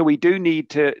 So we do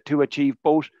need to achieve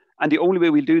both. And the only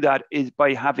way we'll do that is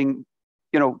by having,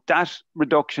 that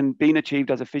reduction being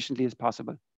achieved as efficiently as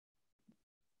possible.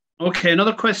 Okay,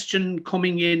 another question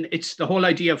coming in. It's the whole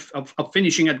idea of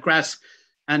finishing at grass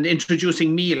and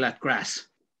introducing meal at grass.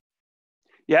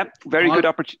 Yeah, very good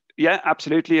opportunity. Yeah,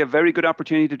 absolutely. A very good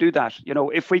opportunity to do that.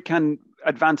 If we can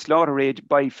advance slaughter age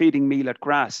by feeding meal at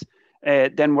grass,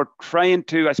 then we're trying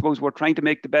to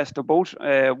make the best of both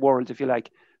worlds, if you like.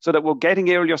 So that we're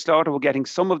getting earlier slaughter, we're getting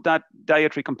some of that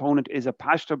dietary component is a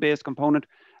pasture-based component,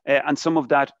 and some of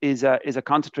that is a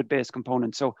concentrate-based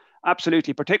component. So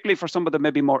absolutely, particularly for some of the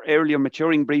maybe more earlier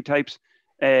maturing breed types,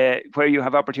 where you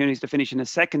have opportunities to finish in a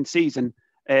second season,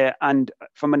 and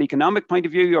from an economic point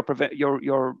of view,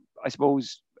 you're I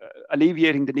suppose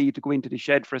alleviating the need to go into the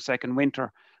shed for a second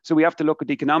winter. So we have to look at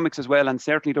the economics as well, and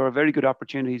certainly there are very good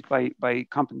opportunities by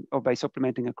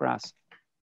supplementing at grass.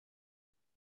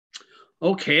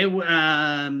 Okay.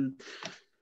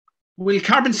 Will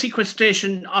carbon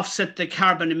sequestration offset the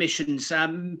carbon emissions?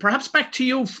 Perhaps back to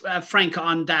you, Frank,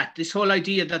 on that, this whole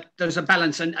idea that there's a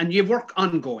balance and you work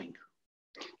ongoing.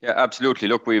 Yeah, absolutely.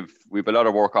 Look, we've a lot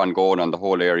of work ongoing on the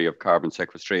whole area of carbon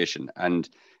sequestration. And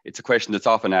it's a question that's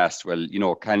often asked, well,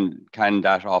 can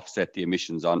that offset the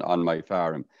emissions on my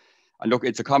farm? And look,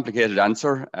 it's a complicated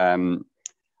answer.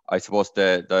 I suppose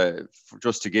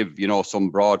just to give some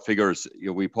broad figures,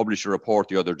 we published a report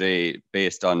the other day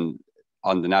based on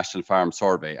the National Farm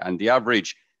Survey, and the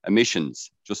average emissions,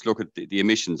 just look at the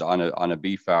emissions on a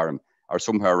beef farm, are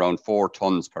somewhere around 4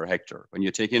 tons per hectare. When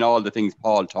you take in all the things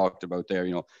Paul talked about there,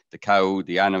 the cow,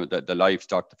 the animal, the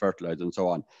livestock, the fertilizer, and so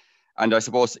on. And I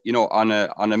suppose on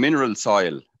a mineral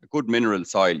soil, a good mineral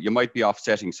soil, you might be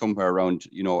offsetting somewhere around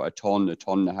a ton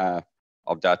and a half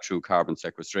of that through carbon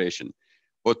sequestration.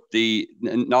 But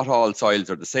not all soils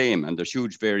are the same, and there's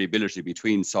huge variability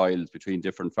between soils, between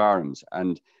different farms.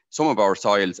 And some of our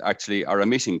soils actually are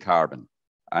emitting carbon.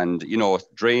 And,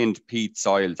 drained peat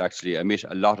soils actually emit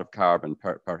a lot of carbon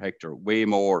per hectare, way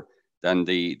more than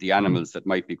the animals that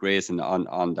might be grazing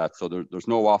on that. So there's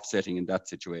no offsetting in that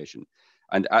situation.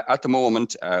 And at the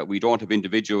moment, we don't have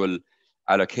individual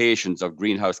allocations of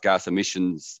greenhouse gas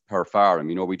emissions per farm.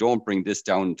 We don't bring this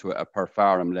down to a per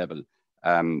farm level.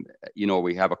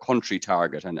 We have a country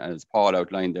target, and as Paul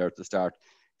outlined there at the start,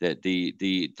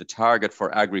 the target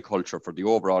for agriculture for the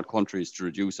overall country is to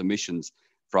reduce emissions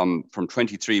from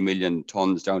 23 million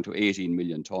tonnes down to 18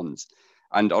 million tonnes.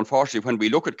 And unfortunately, when we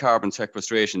look at carbon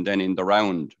sequestration then in the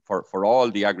round for all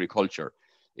the agriculture,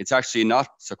 it's actually not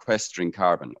sequestering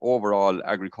carbon. Overall,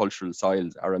 agricultural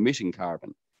soils are emitting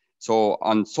carbon. So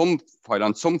on some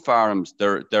farms,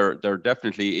 there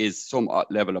definitely is some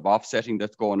level of offsetting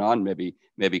that's going on,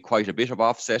 maybe quite a bit of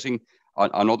offsetting.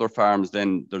 On other farms,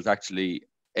 then there's actually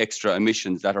extra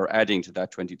emissions that are adding to that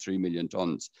 23 million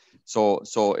tonnes. So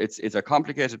it's a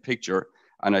complicated picture.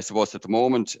 And I suppose at the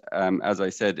moment, as I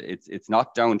said, it's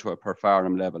not down to a per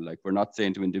farm level. Like, we're not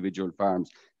saying to individual farms,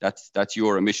 that's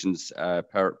your emissions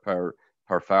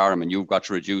per farm, and you've got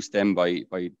to reduce them by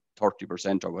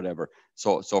 30% or whatever.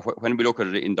 So when we look at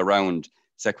it in the round,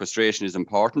 sequestration is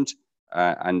important,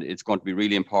 and it's going to be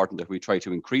really important that we try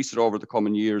to increase it over the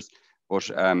coming years. But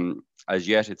as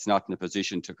yet, it's not in a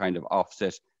position to kind of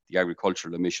offset the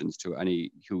agricultural emissions to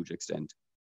any huge extent.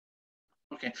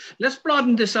 Okay, let's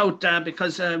broaden this out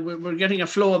because we're getting a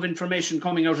flow of information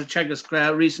coming out of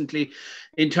Teagasc recently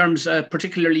in terms,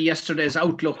 particularly yesterday's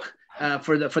outlook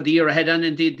for the year ahead and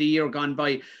indeed the year gone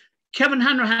by. Kevin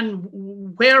Hanrahan,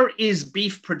 where is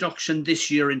beef production this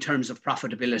year in terms of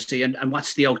profitability, and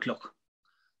what's the outlook?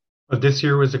 Well, this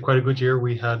year was quite a good year.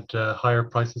 We had higher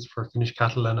prices for finished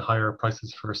cattle and higher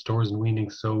prices for stores and weaning.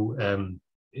 So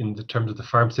in the terms of the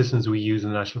farm systems we use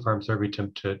in the National Farm Survey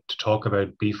to talk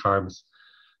about beef farms,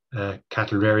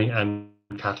 cattle rearing and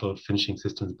cattle finishing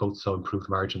systems both saw improved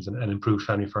margins and improved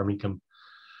family farm income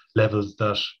levels.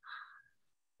 That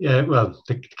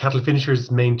the cattle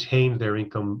finishers maintained their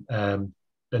income, and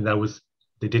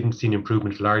they didn't see an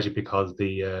improvement largely because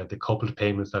the coupled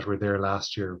payments that were there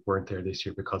last year weren't there this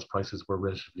year because prices were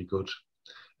relatively good.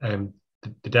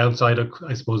 The downside,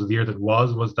 I suppose, of the year that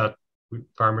was that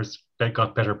farmers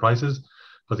got better prices,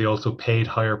 but they also paid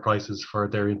higher prices for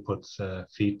their inputs.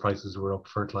 Feed prices were up,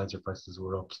 fertilizer prices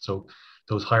were up. So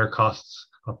those higher costs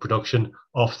of production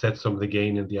offset some of the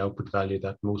gain in the output value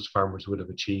that most farmers would have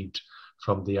achieved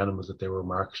from the animals that they were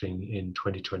marketing in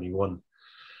 2021.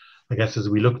 I guess as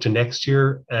we look to next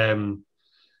year,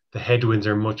 the headwinds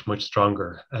are much, much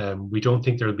stronger. We don't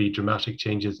think there will be dramatic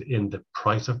changes in the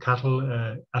price of cattle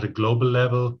at a global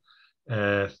level.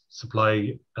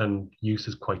 Supply and use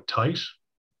is quite tight.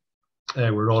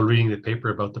 We're all reading the paper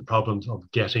about the problems of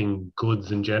getting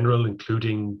goods in general,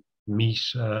 including meat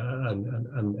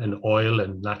and oil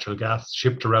and natural gas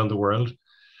shipped around the world.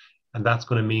 And that's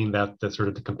going to mean that the sort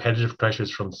of the competitive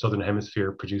pressures from Southern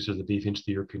Hemisphere producers of beef into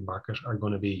the European market are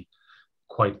going to be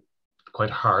quite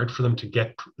hard for them to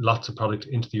get lots of product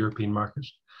into the European market.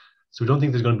 So we don't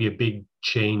think there's going to be a big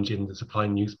change in the supply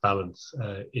and use balance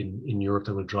in Europe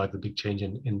that will drive a big change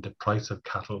in the price of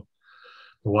cattle.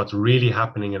 But what's really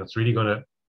happening, and it's really going to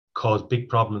cause big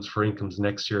problems for incomes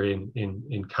next year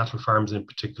in cattle farms in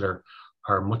particular,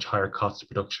 are much higher costs of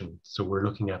production. So we're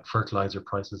looking at fertilizer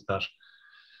prices that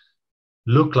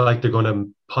look like they're going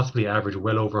to possibly average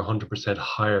well over 100%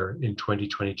 higher in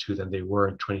 2022 than they were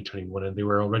in 2021, and they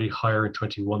were already higher in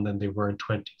 21 than they were in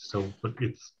 20. So, but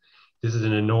this is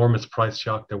an enormous price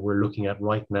shock that we're looking at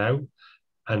right now,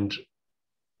 and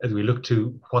as we look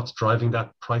to what's driving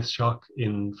that price shock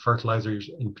in fertilizers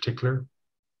in particular,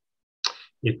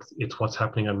 it's what's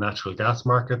happening on natural gas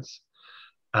markets,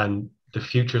 and the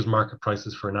futures market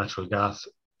prices for natural gas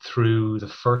through the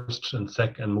first and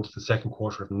most of the second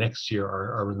quarter of next year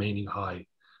are remaining high.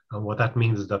 And what that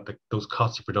means is that those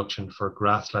costs of production for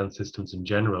grassland systems in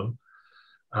general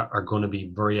are going to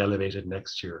be very elevated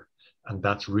next year. And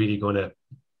that's really going to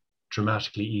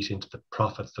dramatically eat into the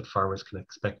profits that farmers can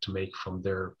expect to make from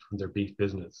their beef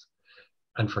business.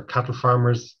 And for cattle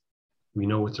farmers, we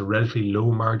know it's a relatively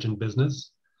low margin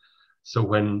business. So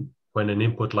when an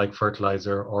input like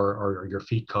fertilizer or your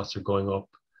feed costs are going up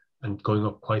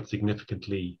quite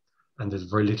significantly, and there's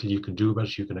very little you can do about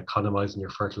it. You can economize in your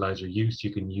fertilizer use.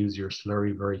 You can use your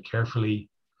slurry very carefully.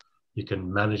 You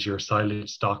can manage your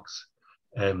silage stocks.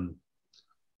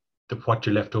 What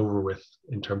you're left over with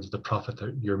in terms of the profit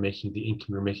that you're making, the income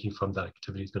you're making from that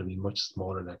activity is going to be much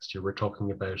smaller next year. We're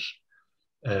talking about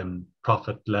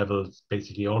profit levels,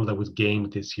 basically all that was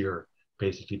gained this year,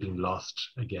 basically being lost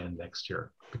again next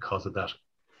year because of that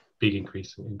big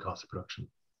increase in cost of production.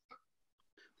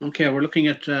 Okay, we're looking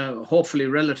at hopefully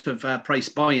relative price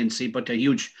buoyancy, but a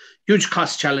huge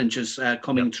cost challenges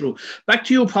coming through. Back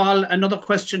to you, Paul. Another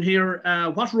question here.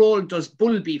 What role does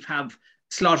bull beef have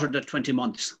slaughtered at 20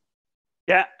 months?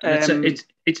 Yeah,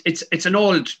 it's an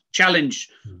old challenge.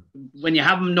 When you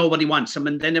have them, nobody wants them,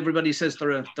 and then everybody says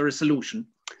they're a solution.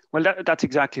 Well, that's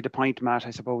exactly the point, Matt.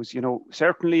 I suppose,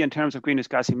 certainly in terms of greenhouse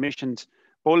gas emissions,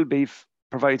 bull beef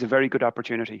provides a very good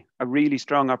opportunity, a really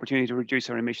strong opportunity to reduce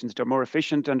our emissions. They're more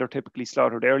efficient and they're typically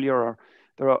slaughtered earlier, or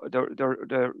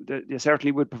they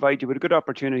certainly would provide you with a good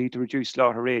opportunity to reduce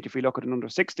slaughter rate if we look at an under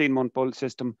 16-month bull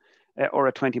system or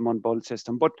a 20-month bull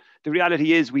system. But the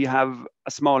reality is we have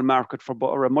a small market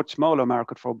or a much smaller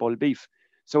market for bull beef.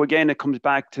 So again, it comes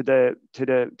back to the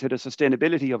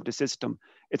sustainability of the system.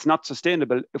 It's not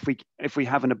sustainable if we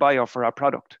haven't a buyer for our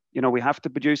product. We have to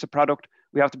produce a product,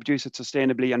 we have to produce it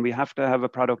sustainably, and we have to have a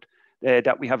product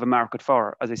that we have a market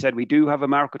for. As I said, we do have a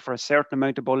market for a certain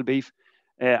amount of bull beef,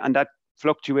 and that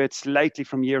fluctuates slightly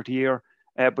from year to year,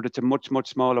 but it's a much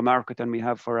smaller market than we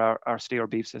have for our steer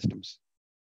beef systems.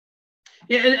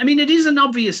 Yeah, I mean, it is an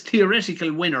obvious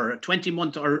theoretical winner, a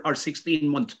 20-month or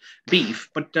 16-month beef,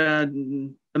 but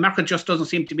the market just doesn't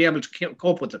seem to be able to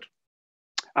cope with it.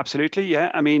 Absolutely,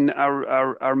 yeah. I mean,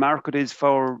 our market is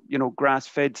for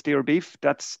grass-fed steer beef.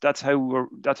 That's how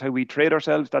we trade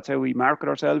ourselves. That's how we market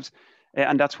ourselves,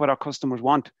 and that's what our customers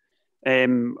want.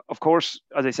 Of course,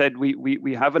 as I said,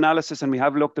 we have analysis and we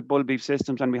have looked at bull beef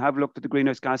systems and we have looked at the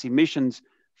greenhouse gas emissions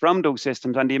from those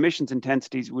systems, and the emissions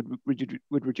intensities would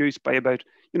reduce by about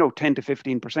 10 to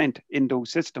 15% in those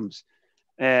systems.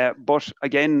 But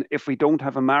again, if we don't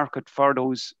have a market for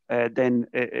those, then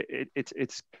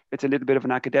it's a little bit of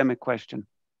an academic question.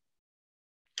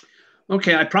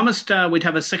 Okay, I promised we'd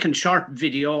have a second short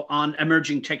video on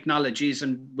emerging technologies,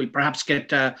 and we'll perhaps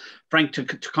get Frank to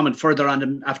comment further on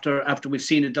them after we've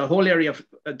seen it. The whole area of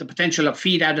the potential of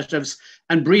feed additives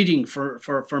and breeding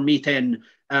for methane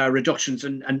reductions,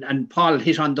 and Paul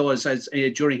hit on those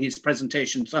during his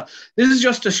presentation. So this is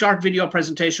just a short video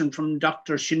presentation from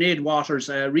Dr. Sinead Waters,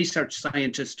 a research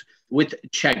scientist with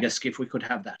Teagasc, if we could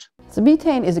have that. So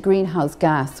methane is a greenhouse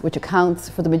gas which accounts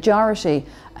for the majority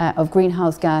of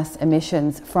greenhouse gas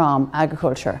emissions from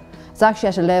agriculture. It's actually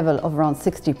at a level of around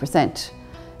 60%.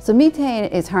 So methane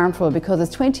is harmful because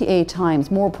it's 28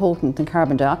 times more potent than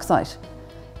carbon dioxide.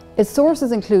 Its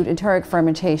sources include enteric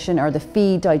fermentation, or the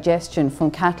feed digestion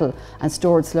from cattle, and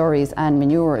stored slurries and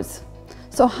manures.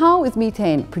 So how is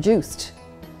methane produced?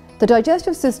 The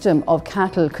digestive system of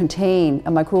cattle contain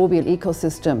a microbial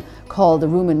ecosystem called the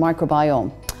rumen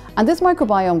microbiome. And this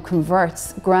microbiome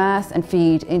converts grass and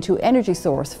feed into energy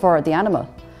source for the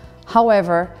animal.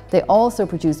 However, they also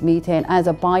produce methane as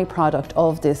a byproduct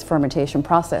of this fermentation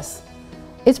process.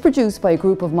 It's produced by a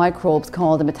group of microbes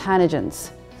called the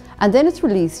methanogens, and then it's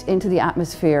released into the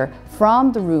atmosphere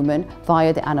from the rumen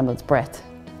via the animal's breath.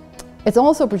 It's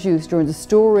also produced during the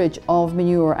storage of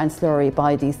manure and slurry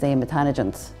by these same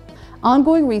methanogens.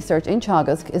 Ongoing research in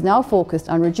Teagasc is now focused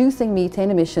on reducing methane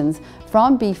emissions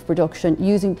from beef production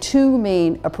using two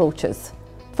main approaches.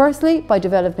 Firstly, by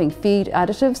developing feed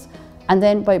additives, and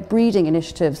then by breeding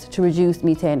initiatives to reduce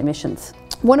methane emissions.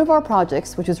 One of our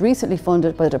projects, which was recently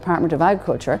funded by the Department of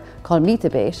Agriculture, called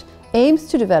Meatabate, aims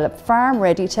to develop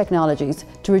farm-ready technologies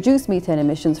to reduce methane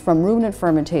emissions from ruminant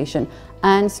fermentation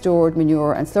and stored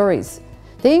manure and slurries.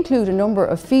 They include a number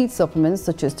of feed supplements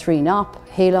such as 3-nop,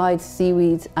 halides,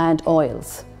 seaweeds and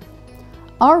oils.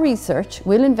 Our research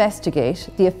will investigate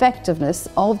the effectiveness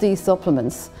of these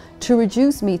supplements to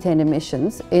reduce methane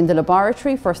emissions in the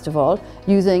laboratory, first of all,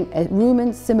 using a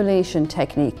rumen simulation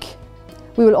technique.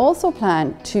 We will also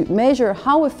plan to measure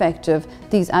how effective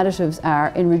these additives are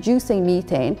in reducing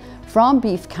methane from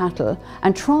beef cattle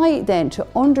and try then to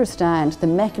understand the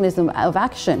mechanism of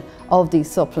action of these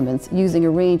supplements using a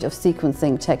range of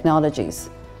sequencing technologies.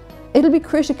 It'll be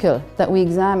critical that we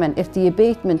examine if the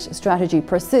abatement strategy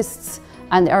persists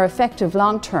and are effective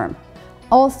long term.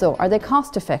 Also, are they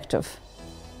cost effective?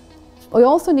 We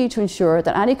also need to ensure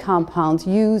that any compounds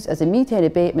used as a methane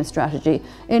abatement strategy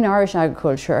in Irish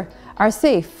agriculture are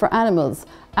safe for animals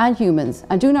and humans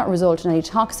and do not result in any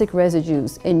toxic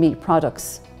residues in meat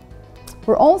products.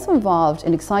 We're also involved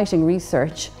in exciting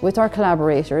research with our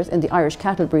collaborators in the Irish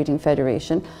Cattle Breeding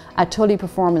Federation at Tully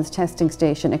Performance Testing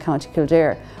Station in County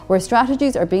Kildare, where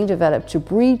strategies are being developed to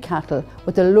breed cattle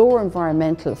with a lower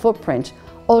environmental footprint,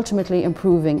 ultimately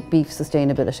improving beef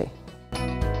sustainability.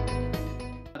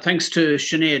 Thanks to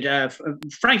Sinead.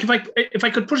 Frank, if I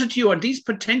could put it to you, are these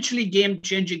potentially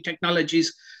game-changing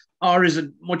technologies, or is it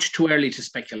much too early to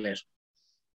speculate?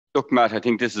 Look, Matt, I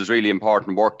think this is really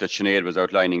important work that Sinead was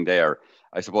outlining there.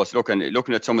 I suppose looking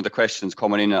at some of the questions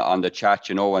coming in on the chat,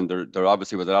 you know, and there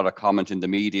obviously was a lot of comment in the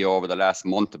media over the last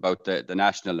month about the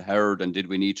national herd and did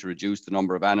we need to reduce the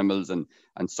number of animals and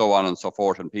so on and so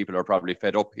forth. And people are probably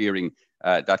fed up hearing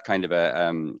that kind of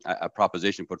a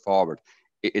proposition put forward.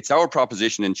 It's our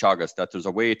proposition in Teagasc that there's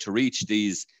a way to reach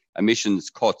these emissions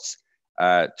cuts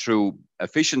through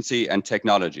efficiency and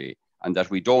technology, and that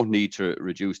we don't need to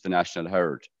reduce the national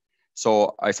herd.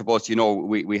 So I suppose, you know,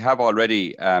 we have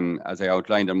already, as I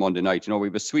outlined on Monday night, you know, we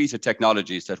have a suite of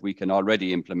technologies that we can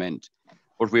already implement,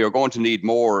 but we are going to need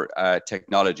more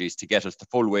technologies to get us the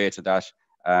full way to that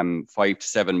 5 to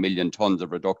 7 million tonnes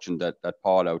of reduction that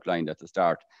Paul outlined at the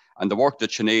start. And the work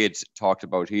that Sinead talked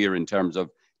about here in terms of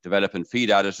developing feed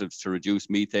additives to reduce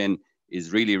methane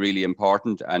is really, really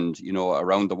important. And, you know,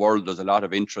 around the world, there's a lot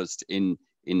of interest in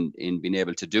being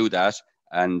able to do that.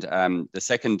 And the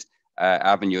second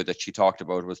avenue that she talked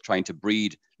about was trying to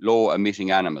breed low emitting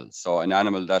animals. So an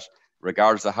animal that,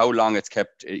 regardless of how long it's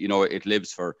kept, you know, it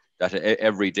lives for, that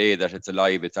every day that it's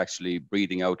alive, it's actually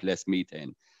breathing out less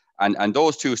methane. And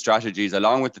those two strategies,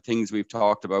 along with the things we've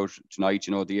talked about tonight,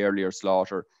 you know, the earlier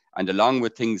slaughter, and along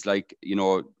with things like, you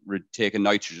know, taking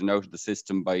nitrogen out of the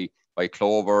system by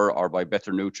clover or by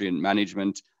better nutrient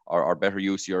management or better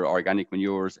use of your organic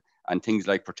manures and things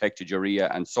like protected urea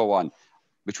and so on.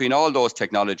 Between all those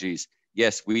technologies,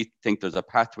 yes, we think there's a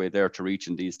pathway there to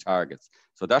reaching these targets.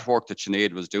 So that work that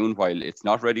Sinead was doing, while it's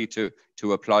not ready to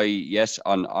apply yet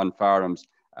on farms,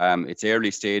 it's early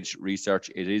stage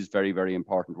research. It is very, very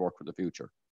important work for the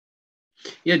future.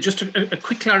 Yeah, just a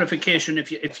quick clarification,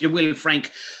 if you will,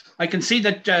 Frank. I can see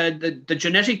that the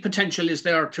genetic potential is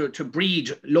there to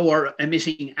breed lower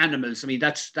emitting animals. I mean,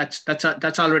 that's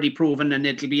already proven, and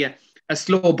it'll be a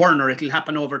slow burner. It'll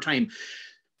happen over time.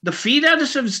 The feed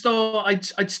additives, though,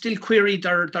 I'd still query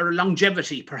their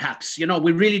longevity, perhaps. You know,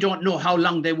 we really don't know how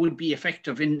long they would be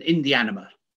effective in the animal.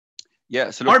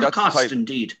 Yeah, so look, or the cost,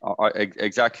 indeed.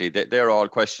 Exactly. They're all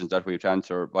questions that we have to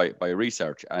answer by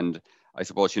research. And I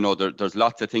suppose, you know, there's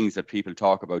lots of things that people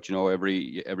talk about. You know,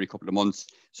 every couple of months,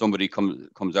 somebody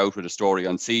comes out with a story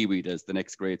on seaweed as the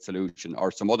next great solution,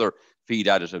 or some other feed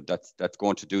additive that's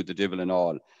going to do the devil and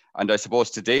all. And I suppose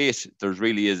to date, there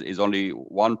really is only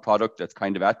one product that's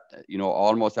kind of at, you know,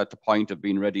 almost at the point of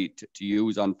being ready to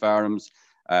use on farms.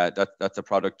 That's a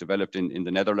product developed in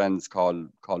the Netherlands called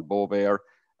Bovaer.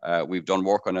 We've done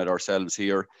work on it ourselves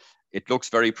here. It looks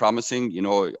very promising, you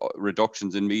know,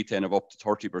 reductions in methane of up to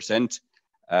 30%.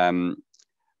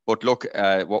 But look,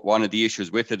 one of the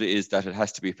issues with it is that it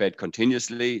has to be fed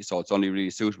continuously. So it's only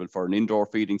really suitable for an indoor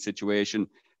feeding situation.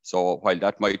 So while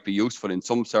that might be useful in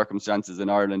some circumstances in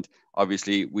Ireland,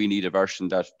 obviously we need a version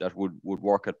that would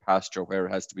work at pasture where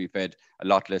it has to be fed a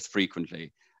lot less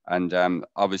frequently. And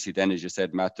obviously then, as you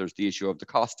said, Matt, there's the issue of the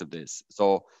cost of this.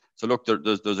 So look,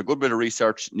 there's a good bit of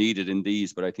research needed in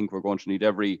these, but I think we're going to need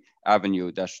every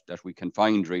avenue that we can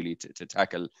find really to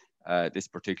tackle this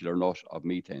particular nut of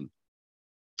methane.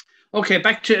 Okay,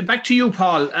 back to you,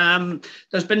 Paul.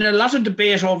 There's been a lot of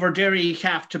debate over dairy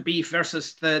calf to beef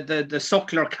versus the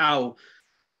suckler cow.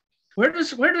 Where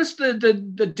does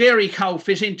the dairy cow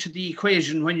fit into the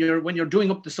equation when you're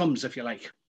doing up the sums, if you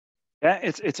like? Yeah,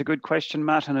 it's a good question,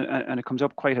 Matt, and it comes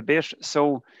up quite a bit.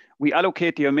 So we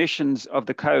allocate the emissions of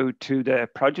the cow to the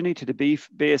progeny, to the beef,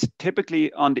 based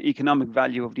typically on the economic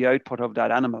value of the output of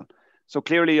that animal. So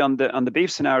clearly on the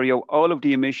beef scenario, all of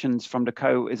the emissions from the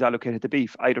cow is allocated to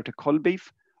beef, either to cull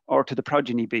beef or to the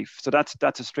progeny beef. So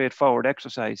that's a straightforward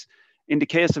exercise. In the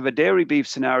case of a dairy beef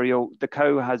scenario, the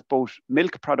cow has both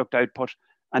milk product output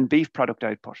and beef product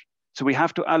output. So we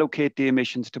have to allocate the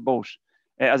emissions to both.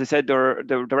 As I said, there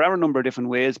are a number of different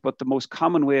ways, but the most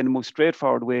common way and the most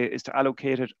straightforward way is to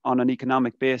allocate it on an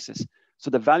economic basis. So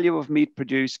the value of meat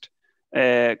produced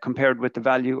compared with the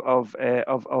value of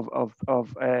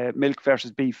milk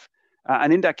versus beef.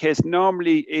 And in that case,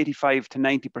 normally 85 to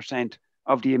 90%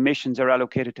 of the emissions are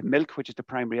allocated to milk, which is the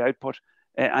primary output,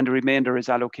 and the remainder is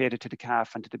allocated to the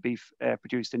calf and to the beef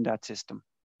produced in that system.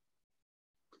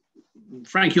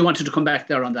 Frank, you wanted to come back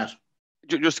there on that.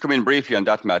 Just to come in briefly on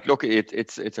that, Matt. Look,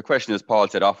 it's a question, as Paul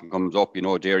said, often comes up,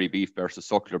 dairy beef versus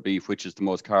suckler beef, which is the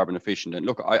most carbon efficient. And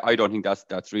look, I don't think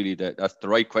that's really the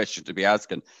right question to be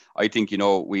asking. I think,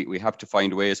 we have to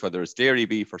find ways, whether it's dairy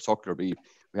beef or suckler beef,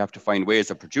 we have to find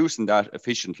ways of producing that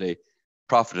efficiently,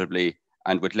 profitably,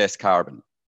 and with less carbon.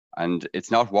 And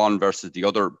it's not one versus the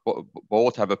other.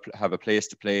 Both have a place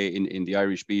to play in the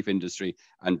Irish beef industry,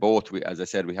 and both, as I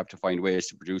said, we have to find ways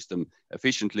to produce them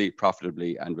efficiently,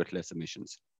 profitably, and with less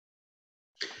emissions.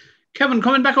 Kevin,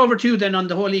 coming back over to you then on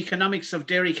the whole economics of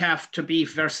dairy calf to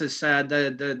beef versus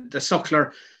the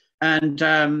suckler, and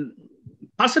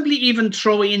possibly even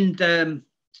throw in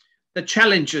the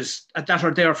challenges that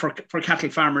are there for cattle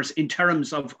farmers in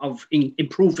terms of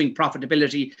improving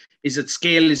profitability. Is it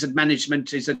scale? Is it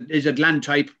management? Is it land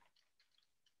type?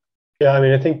 Yeah, I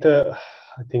mean, I think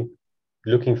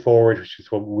looking forward, which is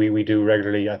what we do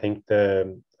regularly, I think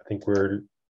we're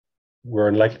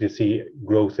unlikely to see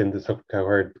growth in the suckler cow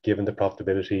herd given the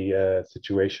profitability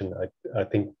situation. I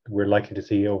think we're likely to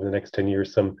see over the next 10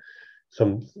 years some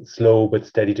slow but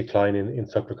steady decline in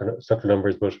suckler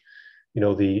numbers, but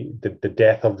the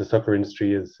death of the suckler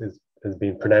industry has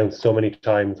been pronounced so many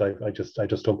times. I just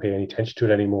don't pay any attention to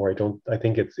it anymore. I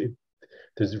think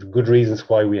there's good reasons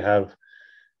why we have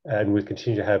and will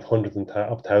continue to have hundreds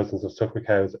of thousands of suckler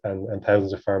cows and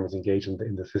thousands of farmers engaged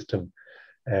in the system.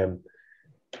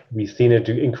 We've seen it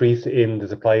increase in the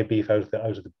supply of beef out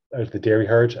of the dairy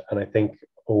herd, and I think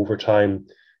over time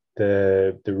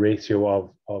the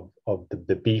ratio of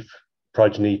the beef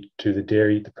progeny to the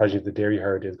progeny of the dairy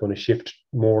herd is going to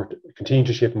continue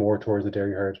to shift more towards the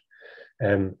dairy herd.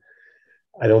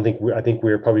 I think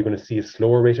we're probably going to see a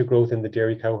slower rate of growth in the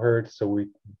dairy cow herd. So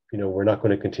we're not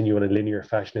going to continue in a linear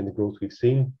fashion in the growth we've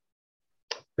seen,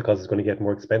 because it's going to get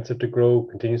more expensive to grow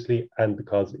continuously, and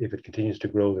because if it continues to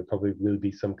grow, there probably will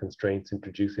be some constraints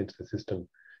introduced into the system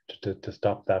to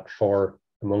stop that, for,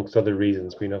 amongst other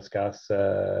reasons, greenhouse gas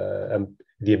and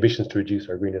the ambitions to reduce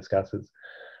our greenhouse gases.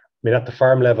 I mean, at the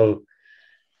farm level,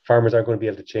 farmers aren't going to be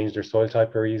able to change their soil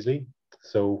type very easily.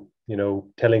 So,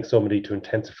 telling somebody to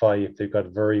intensify if they've got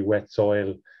very wet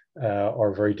soil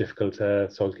or very difficult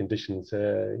soil conditions,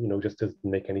 just doesn't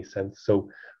make any sense. So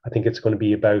I think it's going to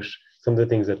be about some of the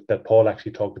things that Paul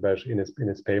actually talked about in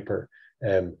his paper.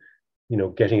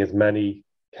 Getting as many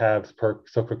calves per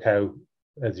suckler cow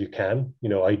as you can.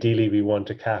 Ideally we want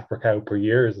a calf per cow per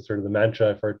year is sort of the mantra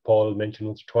I've heard Paul mention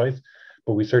once or twice.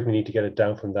 But we certainly need to get it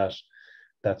down from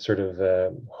that sort of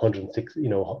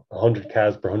 100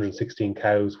 calves per 116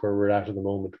 cows where we're at the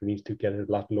moment. We need to get it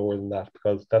a lot lower than that,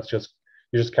 because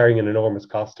you're just carrying an enormous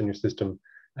cost in your system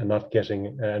and not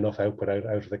getting enough output out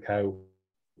of the cow.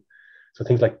 So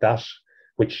things like that,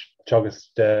 which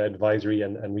Teagasc advisory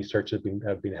and research have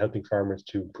been helping farmers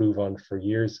to improve on for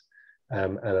years,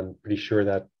 and I'm pretty sure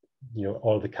that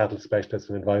all the cattle specialists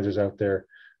and advisors out there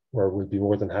will be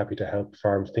more than happy to help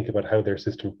farms think about how their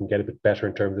system can get a bit better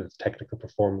in terms of its technical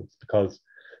performance, because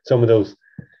some of those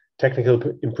technical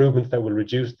improvements that will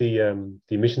reduce the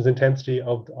emissions intensity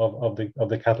of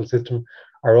the cattle system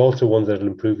are also ones that will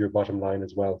improve your bottom line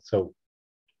as well. So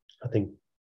I think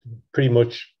pretty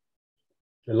much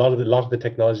a lot of the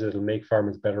technology that will make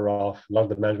farmers better off, a lot of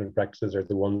the management practices are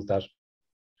the ones that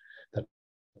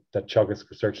Teagasc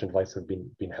research and advice have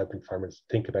been helping farmers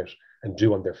think about and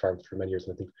do on their farms for many years.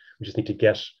 And I think we just need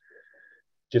to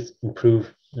just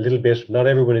improve a little bit. Not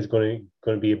everyone is going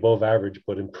to be above average,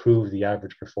 but improve the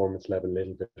average performance level a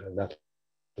little bit, and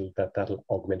that'll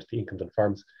augment the incomes on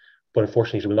farms. But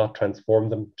unfortunately, it will not transform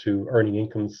them to earning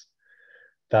incomes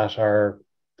that are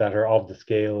of the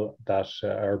scale that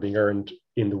are being earned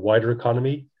in the wider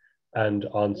economy, and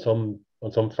on some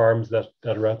farms that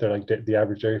are out there, like the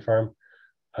average dairy farm.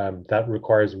 That will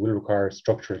require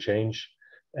structural change,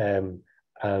 and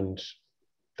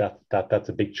that's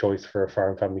a big choice for a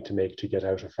farm family to make to get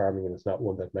out of farming, and it's not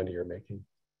one that many are making.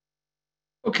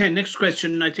 Okay, next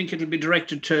question. I think it'll be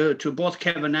directed to both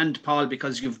Kevin and Paul,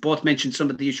 because you've both mentioned some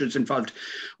of the issues involved.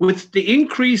 With the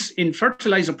increase in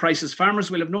fertilizer prices, farmers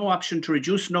will have no option to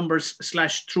reduce numbers /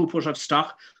 throughput of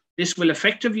stock. This will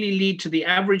effectively lead to the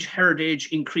average herd age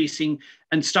increasing,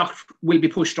 and stock will be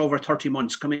pushed over 30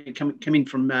 months, coming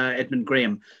from Edmund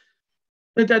Graham.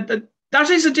 That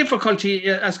is a difficulty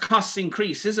as costs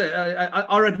increase, is it?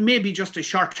 Or it may be just a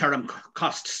short-term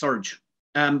cost surge.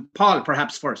 Paul,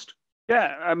 perhaps first.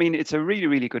 Yeah, I mean, it's a really,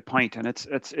 really good point, and it's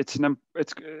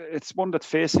one that's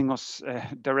facing us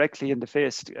directly in the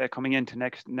face coming into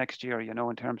next year. You know,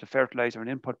 in terms of fertilizer and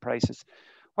input prices.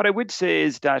 What I would say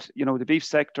is that, you know, the beef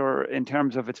sector, in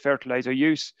terms of its fertilizer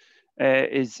use,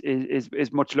 is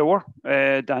much lower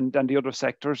than the other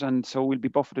sectors, and so we'll be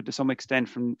buffeted to some extent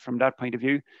from that point of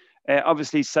view.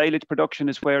 Obviously, silage production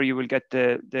is where you will get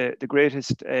the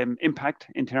greatest impact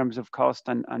in terms of cost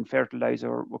and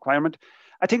fertilizer requirement.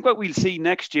 I think what we'll see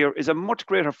next year is a much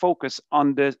greater focus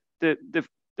on the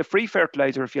free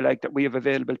fertilizer, if you like, that we have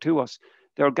available to us.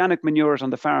 The organic manures on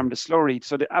the farm, the slurry,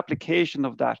 so the application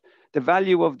of that, the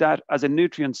value of that as a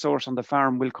nutrient source on the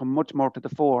farm will come much more to the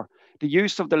fore. The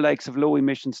use of the likes of low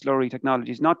emission slurry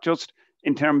technologies, not just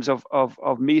in terms of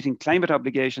meeting climate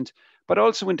obligations, but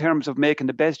also in terms of making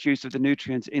the best use of the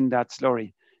nutrients in that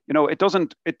slurry. You know, it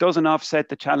doesn't offset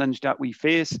the challenge that we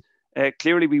face.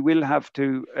 Clearly, we will have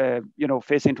to,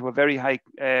 face into a very high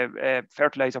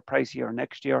fertilizer price year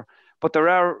next year. But there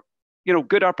are,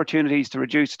 good opportunities to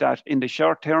reduce that in the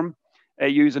short term,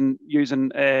 using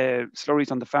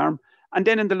slurries on the farm, and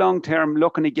then in the long term,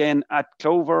 looking again at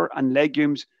clover and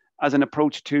legumes as an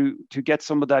approach to get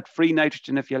some of that free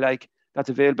nitrogen, if you like, that's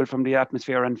available from the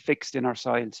atmosphere and fixed in our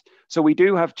soils. So we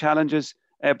do have challenges,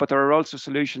 but there are also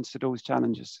solutions to those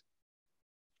challenges.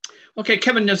 Okay,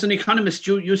 Kevin, as an economist,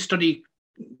 you study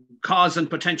cause and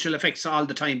potential effects all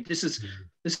the time. This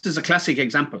is a classic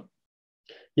example.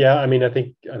 Yeah, I mean, I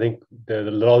think a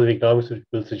lot of economics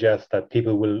will suggest that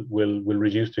people will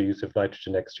reduce their use of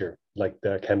nitrogen next year, like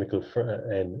the chemical,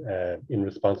 in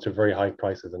response to very high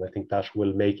prices, and I think that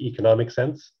will make economic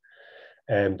sense.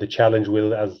 The challenge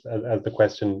will, as the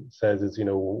question says, is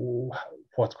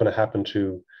what's going to happen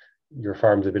to your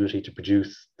farm's ability to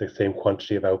produce the same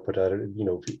quantity of output.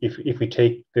 If we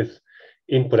take this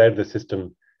input out of the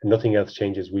system and nothing else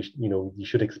changes, you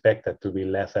should expect that there'll be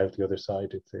less out the other side.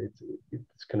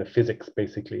 It's kind of physics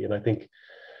basically, and I think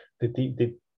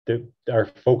that our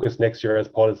focus next year, as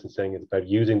Paul is saying, is about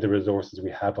using the resources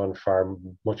we have on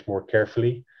farm much more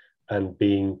carefully, and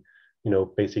being,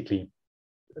 basically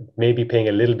maybe paying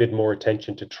a little bit more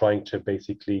attention to trying to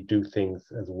basically do things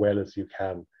as well as you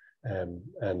can. I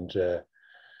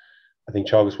think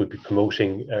Teagasc will be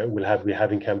promoting, we'll be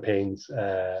having campaigns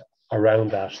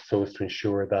around that, so as to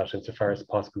ensure that insofar as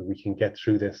possible we can get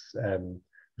through this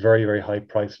very, very high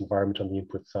price environment on the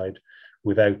input side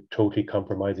without totally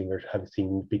compromising or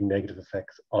having big negative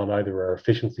effects on either our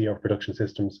efficiency of production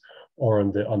systems or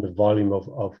on the volume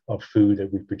of food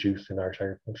that we produce in Irish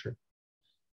agriculture.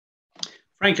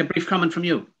 Frank, a brief comment from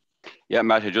you. Yeah,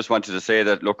 Matt, I just wanted to say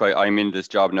that, look, I'm in this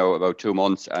job now about 2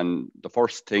 months, and the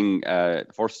first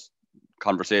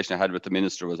conversation I had with the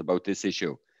minister was about this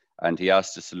issue, and he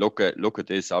asked us to look at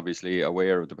this, obviously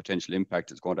aware of the potential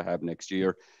impact it's going to have next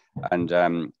year, and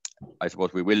I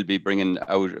suppose we will be bringing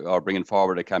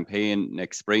forward a campaign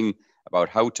next spring about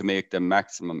how to make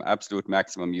the absolute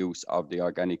maximum use of the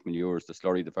organic manures, the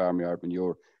slurry, the farmyard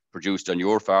manure produced on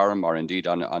your farm or indeed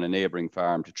on a neighbouring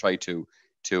farm, to try to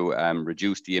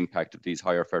reduce the impact of these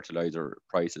higher fertilizer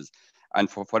prices. And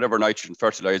for whatever nitrogen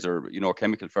fertilizer,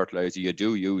 chemical fertilizer you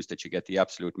do use, that you get the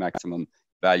absolute maximum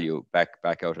value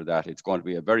back out of that. It's going to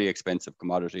be a very expensive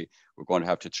commodity. We're going to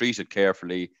have to treat it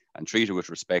carefully and treat it with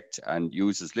respect and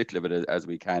use as little of it as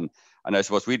we can. And I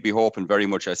suppose we'd be hoping very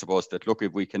much, that, look,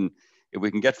 if we can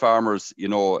get farmers,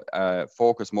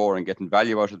 focus more on getting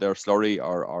value out of their slurry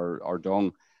or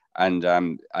dung,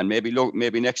 and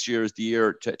maybe next year is the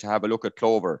year to have a look at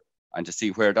clover and to see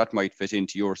where that might fit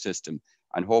into your system.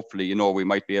 And hopefully, you know, we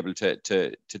might be able to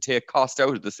take cost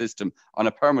out of the system on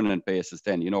a permanent basis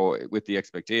then, you know, with the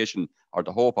expectation or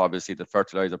the hope, obviously, that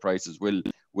fertilizer prices will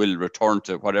return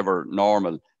to whatever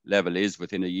normal level is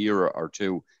within a year or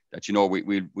two, that, you know,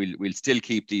 we'll still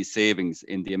keep these savings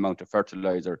in the amount of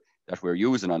fertilizer that we're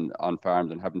using on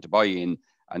farms and having to buy in.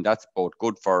 And that's both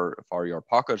good for your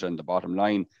pocket and the bottom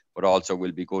line, but also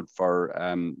will be good for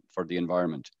the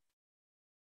environment.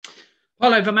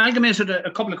 Well, I've amalgamated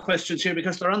a couple of questions here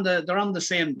because they're on the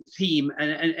same theme,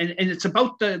 and it's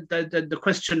about the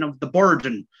question of the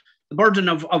burden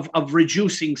of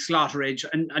reducing slaughter age.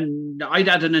 And I'd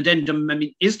add an addendum. I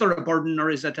mean, is there a burden,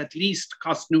 or is it at least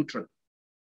cost neutral?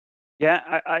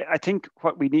 Yeah, I think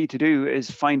what we need to do is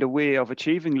find a way of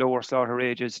achieving lower slaughter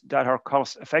ages that are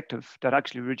cost effective, that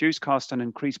actually reduce cost and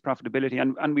increase profitability.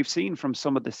 And we've seen from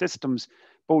some of the systems,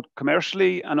 both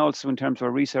commercially and also in terms of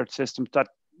our research systems, that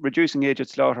reducing age at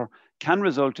slaughter can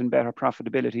result in better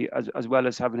profitability as well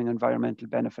as having an environmental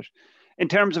benefit. In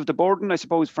terms of the burden, I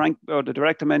suppose Frank, or the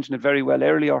director, mentioned it very well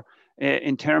earlier.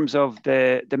 In terms of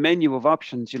the menu of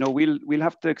options, you know, we'll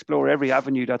have to explore every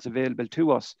avenue that's available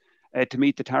to us to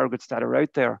meet the targets that are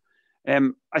out there.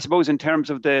 I suppose in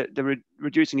terms of the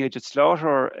reducing age at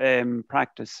slaughter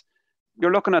practice,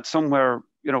 you're looking at somewhere,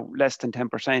 you know, less than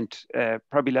 10%,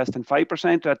 probably less than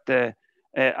 5%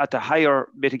 at the higher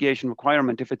mitigation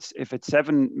requirement. If it's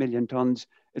 7 million tonnes,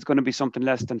 it's going to be something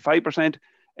less than 5%.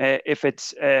 If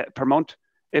it's per month,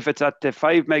 if it's at the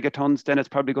 5 megatons, then it's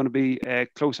probably going to be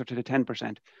closer to the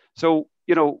 10%. So,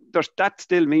 you know, that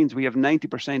still means we have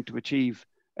 90% to achieve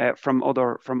from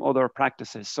other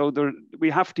practices. So we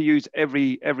have to use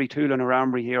every tool in our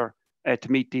armory here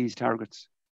to meet these targets.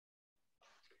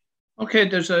 Okay,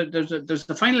 there's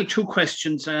the final two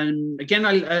questions, and again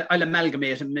I'll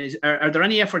amalgamate them. Are there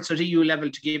any efforts at EU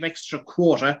level to give extra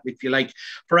quota, if you like,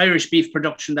 for Irish beef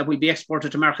production that will be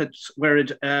exported to markets where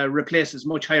it replaces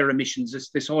much higher emissions?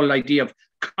 This whole idea of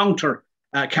counter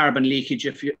carbon leakage,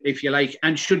 if you like,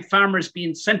 and should farmers be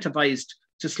incentivized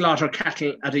to slaughter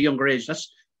cattle at a younger age?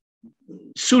 That's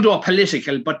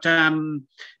pseudo-political, but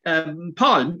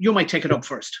Paul, you might take it up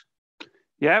first.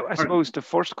 Yeah, I suppose the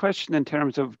first question in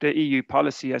terms of the EU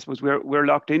policy, I suppose we're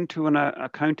locked into an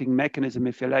accounting mechanism,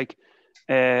 if you like,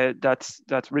 that's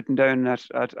written down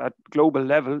at global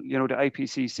level, you know, the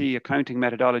IPCC accounting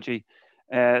methodology.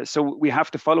 So we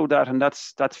have to follow that, and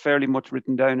that's fairly much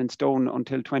written down in stone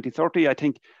until 2030. I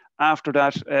think after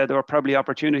that, there are probably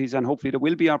opportunities, and hopefully there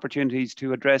will be opportunities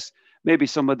to address maybe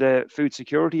some of the food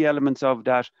security elements of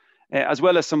that, as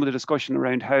well as some of the discussion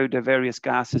around how the various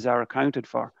gases are accounted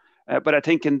for. But I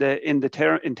think in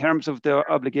terms of the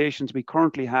obligations we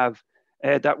currently have,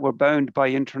 that we're bound by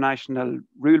international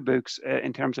rule books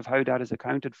in terms of how that is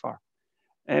accounted for.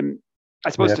 I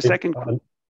suppose the second.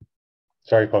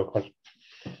 Sorry, Paul.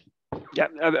 Yeah,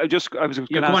 I was going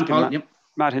to ask you,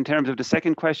 Matt, in terms of the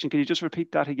second question, can you just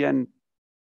repeat that again?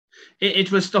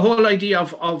 It was the whole idea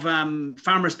of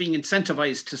farmers being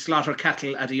incentivized to slaughter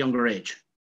cattle at a younger age.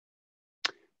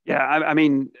 Yeah, I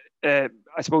mean,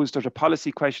 I suppose there's a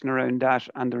policy question around that,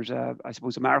 and there's a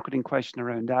marketing question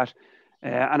around that.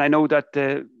 And I know that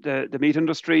the meat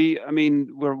industry, I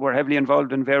mean, we're heavily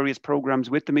involved in various programs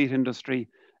with the meat industry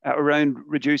around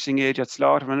reducing age at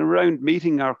slaughter and around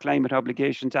meeting our climate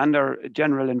obligations and our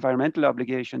general environmental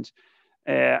obligations.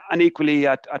 And equally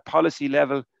at policy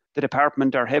level, the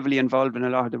department are heavily involved in a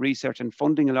lot of the research and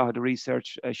funding a lot of the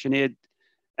research. Sinead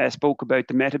spoke about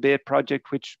the Metabate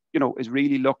project, which, you know, is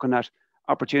really looking at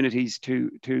opportunities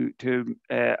to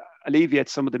alleviate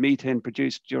some of the methane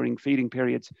produced during feeding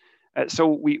periods. So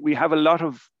we have a lot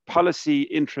of policy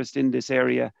interest in this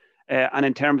area, and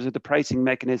in terms of the pricing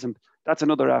mechanism, that's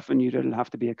another avenue that will have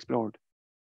to be explored.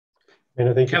 I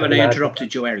mean, I think Kevin, I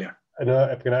interrupted you earlier. I know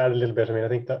I'm going to add a little bit. I mean, I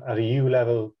think that at a EU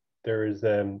level, there's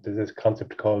this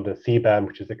concept called a CBAM,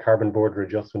 which is a carbon border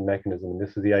adjustment mechanism. And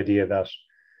this is the idea that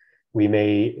we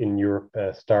may in Europe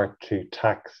start to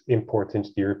tax imports into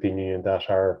the European Union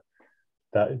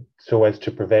that so as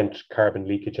to prevent carbon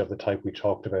leakage of the type we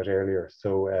talked about earlier.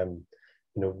 So,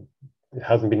 you know, it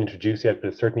hasn't been introduced yet, but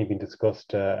it's certainly been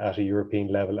discussed at a European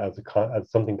level as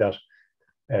something that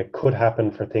could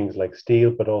happen for things like steel,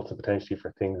 but also potentially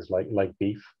for things like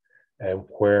beef,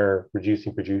 where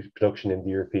reducing production in the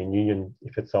European Union,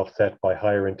 if it's offset by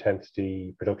higher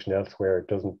intensity production elsewhere, it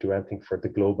doesn't do anything for the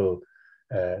global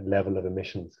level of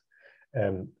emissions.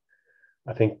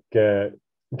 I think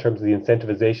in terms of the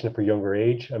incentivization for younger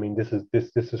age, I mean,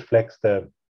 this reflects the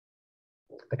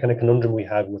kind of conundrum we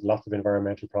had with lots of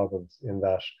environmental problems, in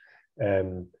that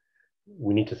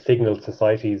we need to signal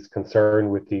society's concern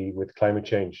with climate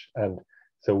change. And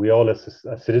so we all as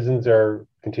citizens are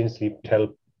continuously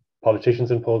tell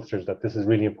politicians and pollsters that this is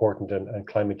really important, and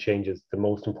climate change is the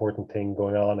most important thing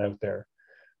going on out there.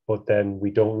 But then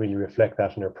we don't really reflect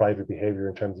that in our private behavior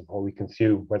in terms of what we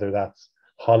consume, whether that's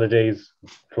holidays,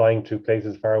 flying to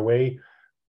places far away,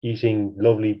 eating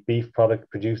lovely beef product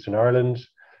produced in Ireland,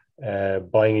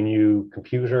 buying a new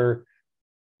computer.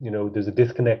 You know, there's a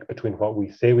disconnect between what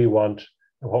we say we want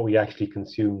and what we actually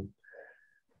consume.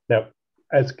 Now,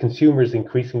 as consumers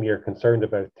increasingly are concerned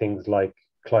about things like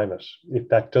climate, if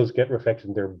that does get reflected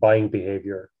in their buying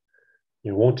behavior,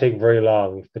 it won't take very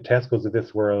long if the Tesco's of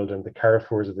this world and the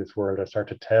Carrefours of this world are start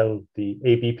to tell the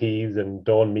ABPs and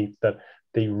Dawn Meats that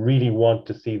they really want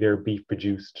to see their beef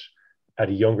produced at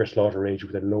a younger slaughter age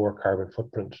with a lower carbon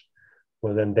footprint.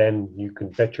 Well, then you can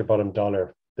bet your bottom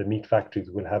dollar the meat factories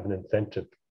will have an incentive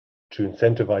to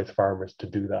incentivize farmers to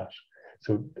do that.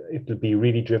 So it will be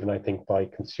really driven, I think, by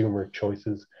consumer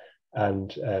choices.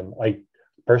 And I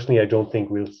don't think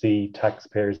we'll see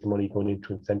taxpayers' money going in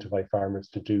to incentivize farmers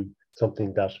to do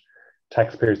something that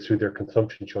taxpayers through their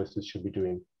consumption choices should be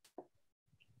doing.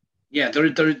 Yeah,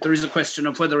 there is a question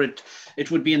of whether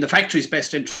it would be in the factory's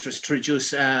best interest to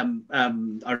reduce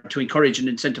or to encourage and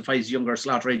incentivize younger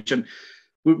slaughter age. And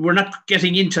we're not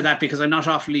getting into that because I'm not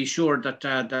awfully sure that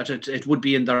it would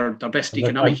be in their best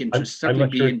economic interest.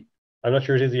 I'm not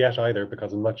sure it is yet either,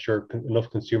 because I'm not sure enough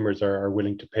consumers are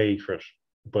willing to pay for it.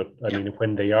 But I mean,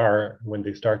 when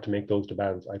they start to make those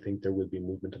demands, I think there will be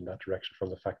movement in that direction from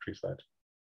the factory side.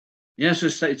 Yes,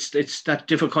 it's that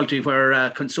difficulty where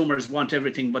consumers want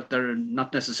everything, but they're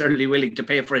not necessarily willing to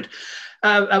pay for it.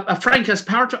 Frank, as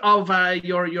part of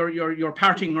your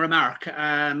parting remark,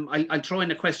 I'll throw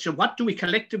in a question. What do we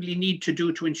collectively need to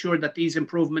do to ensure that these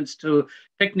improvements to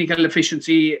technical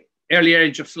efficiency, early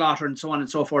age of slaughter, and so on and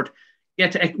so forth,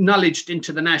 get acknowledged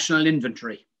into the national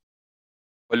inventory?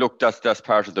 Well, look, that's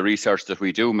part of the research that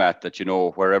we do, Matt, that,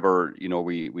 wherever,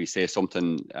 we say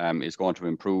something is going to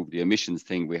improve the emissions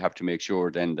thing, we have to make sure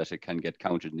then that it can get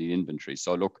counted in the inventory.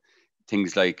 So look,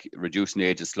 things like reducing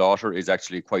age of slaughter is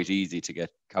actually quite easy to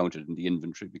get counted in the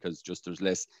inventory because just there's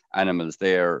less animals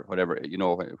there, whatever,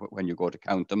 when you go to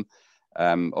count them.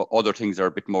 Other things are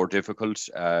a bit more difficult,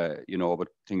 but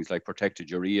things like protected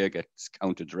urea gets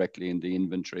counted directly in the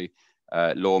inventory.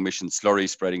 Low emission slurry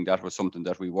spreading, that was something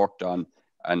that we worked on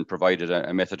and provided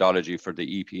a methodology for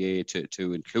the EPA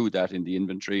to include that in the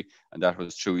inventory. And that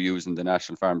was through using the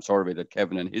National Farm Survey that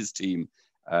Kevin and his team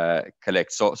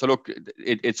collect. So look,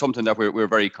 it's something that we're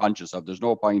very conscious of. There's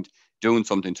no point doing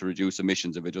something to reduce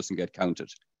emissions if it doesn't get counted.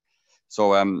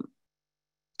 So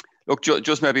look,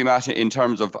 just maybe, Matt, in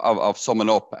terms of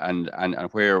summing up and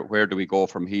where do we go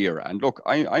from here? And look,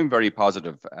 I'm very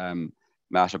positive,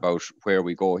 Matt, about where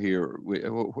we go here,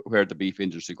 where the beef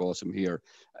industry goes from here.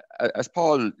 As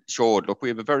Paul showed, look, we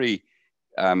have a very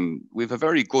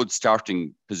good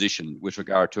starting position with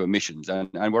regard to emissions,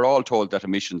 and we're all told that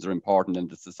emissions are important and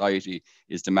the society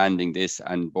is demanding this,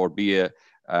 and Bord Bia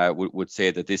would say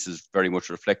that this is very much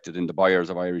reflected in the buyers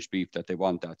of Irish beef, that they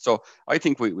want that. So I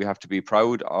think we have to be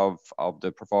proud of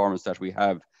the performance that we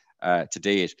have to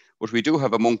date, but we do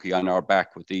have a monkey on our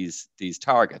back with these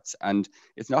targets, and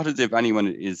it's not as if anyone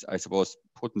is, I suppose,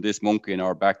 putting this monkey in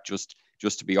our back just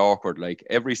to be awkward. Like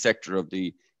every sector of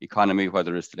the economy,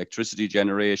 whether it's electricity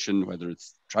generation, whether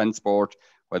it's transport,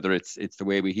 whether it's the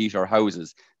way we heat our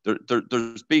houses,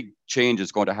 there's big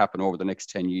changes going to happen over the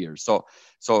next 10 years. So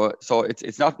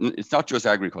it's not just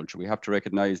agriculture. We have to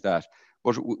recognize that,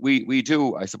 but we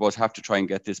do, I suppose, have to try and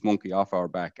get this monkey off our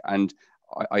back, and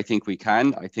I think we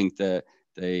can. I think the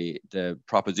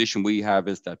proposition we have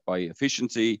is that by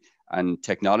efficiency and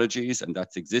technologies, and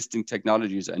that's existing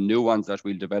technologies and new ones that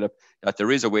we'll develop, that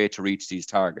there is a way to reach these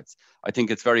targets. I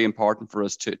think it's very important for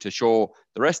us to show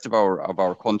the rest of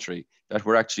our country that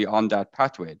we're actually on that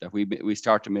pathway, that we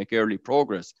start to make early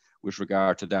progress with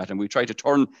regard to that. And we try to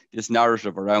turn this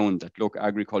narrative around that, look,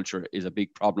 agriculture is a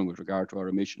big problem with regard to our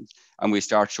emissions. And we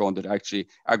start showing that actually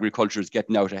agriculture is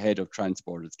getting out ahead of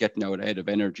transport. It's getting out ahead of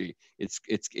energy. It's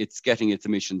getting its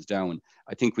emissions down.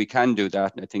 I think we can do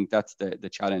that. And I think that's the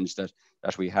challenge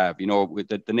that we have. With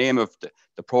the name of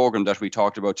the program that we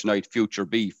talked about tonight, Future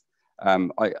Beef,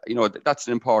 that's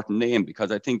an important name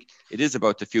because I think it is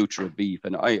about the future of beef.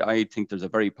 And I think there's a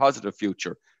very positive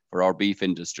future for our beef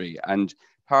industry. And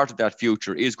part of that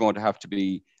future is going to have to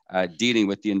be dealing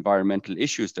with the environmental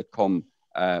issues that come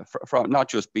from not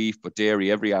just beef, but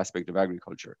dairy, every aspect of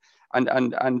agriculture.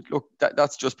 And look,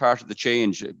 that's just part of the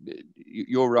change.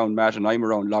 You're around, Matt, and I'm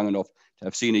around long enough to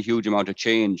have seen a huge amount of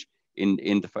change in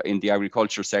the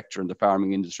agriculture sector and the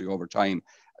farming industry over time.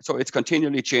 So it's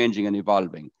continually changing and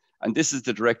evolving. And this is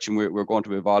the direction we're going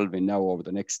to evolve in now over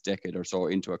the next decade or so,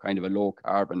 into a kind of a low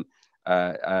carbon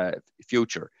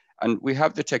future. And we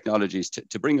have the technologies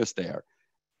to bring us there.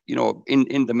 You know,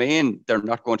 in the main, they're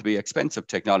not going to be expensive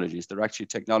technologies. They're actually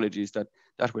technologies that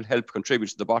will help contribute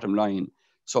to the bottom line.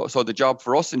 So the job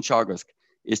for us in Teagasc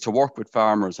is to work with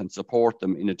farmers and support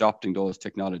them in adopting those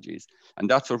technologies. And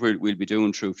that's what we'll be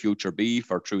doing through Future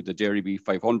Beef, or through the Dairy Beef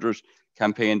 500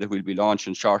 campaign that we'll be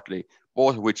launching shortly,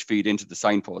 both of which feed into the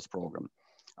Signpost programme.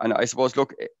 And I suppose,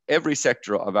 look, every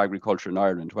sector of agriculture in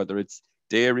Ireland, whether it's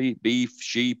dairy, beef,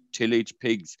 sheep, tillage,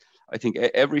 pigs, I think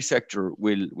every sector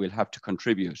will have to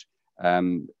contribute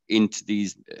into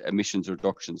these emissions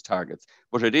reductions targets.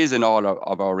 But it is in all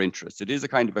of our interests. It is a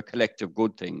kind of a collective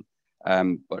good thing.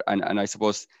 But I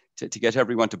suppose to get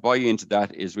everyone to buy into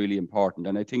that is really important.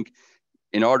 And I think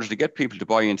in order to get people to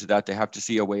buy into that, they have to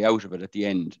see a way out of it at the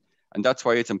end. And that's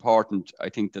why it's important, I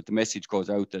think, that the message goes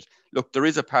out that, look, there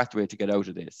is a pathway to get out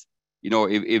of this. You know,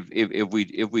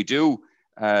 if we do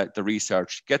the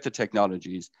research, get the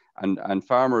technologies, and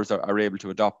farmers are able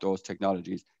to adopt those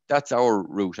technologies, that's our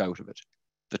route out of it.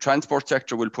 The transport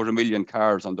sector will put 1 million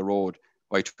cars on the road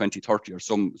by 2030 or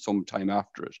some time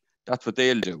after it. That's what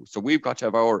they'll do. So we've got to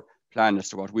have our plan as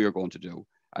to what we are going to do.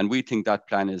 And we think that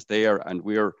plan is there, and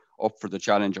we're up for the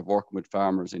challenge of working with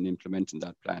farmers in implementing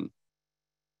that plan.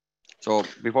 So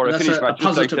before I finish, Matt,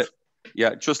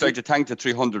 just like to thank the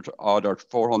 300 odd or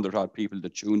 400 odd people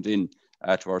that tuned in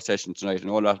to our session tonight. I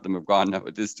know a lot of them have gone now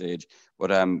at this stage,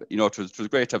 but you know, it was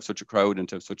great to have such a crowd and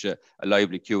to have such a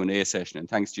lively Q&A session. And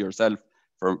thanks to yourself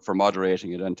for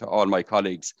moderating it, and to all my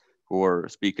colleagues who were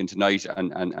speaking tonight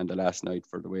and the last night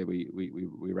for the way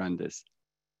we ran this.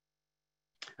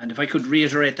 And if I could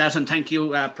reiterate that, and thank you,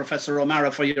 Professor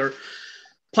O'Mara, for your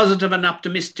positive and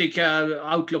optimistic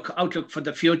outlook for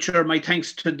the future. My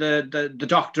thanks to the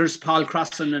doctors, Paul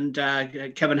Crosson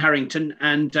and Kevin Hanrahan,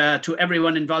 and to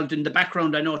everyone involved in the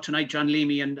background. I know tonight John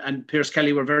Leamy and Pierce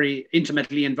Kelly were very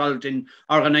intimately involved in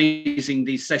organising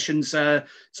these sessions.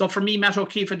 So for me, Matt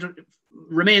O'Keefe, it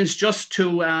remains just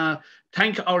to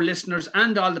thank our listeners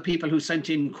and all the people who sent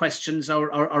in questions,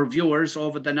 our viewers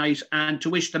over the night, and to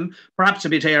wish them, perhaps a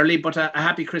bit early, but a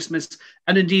happy Christmas,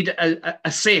 and indeed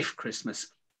a safe Christmas.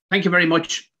 Thank you very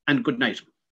much, and good night.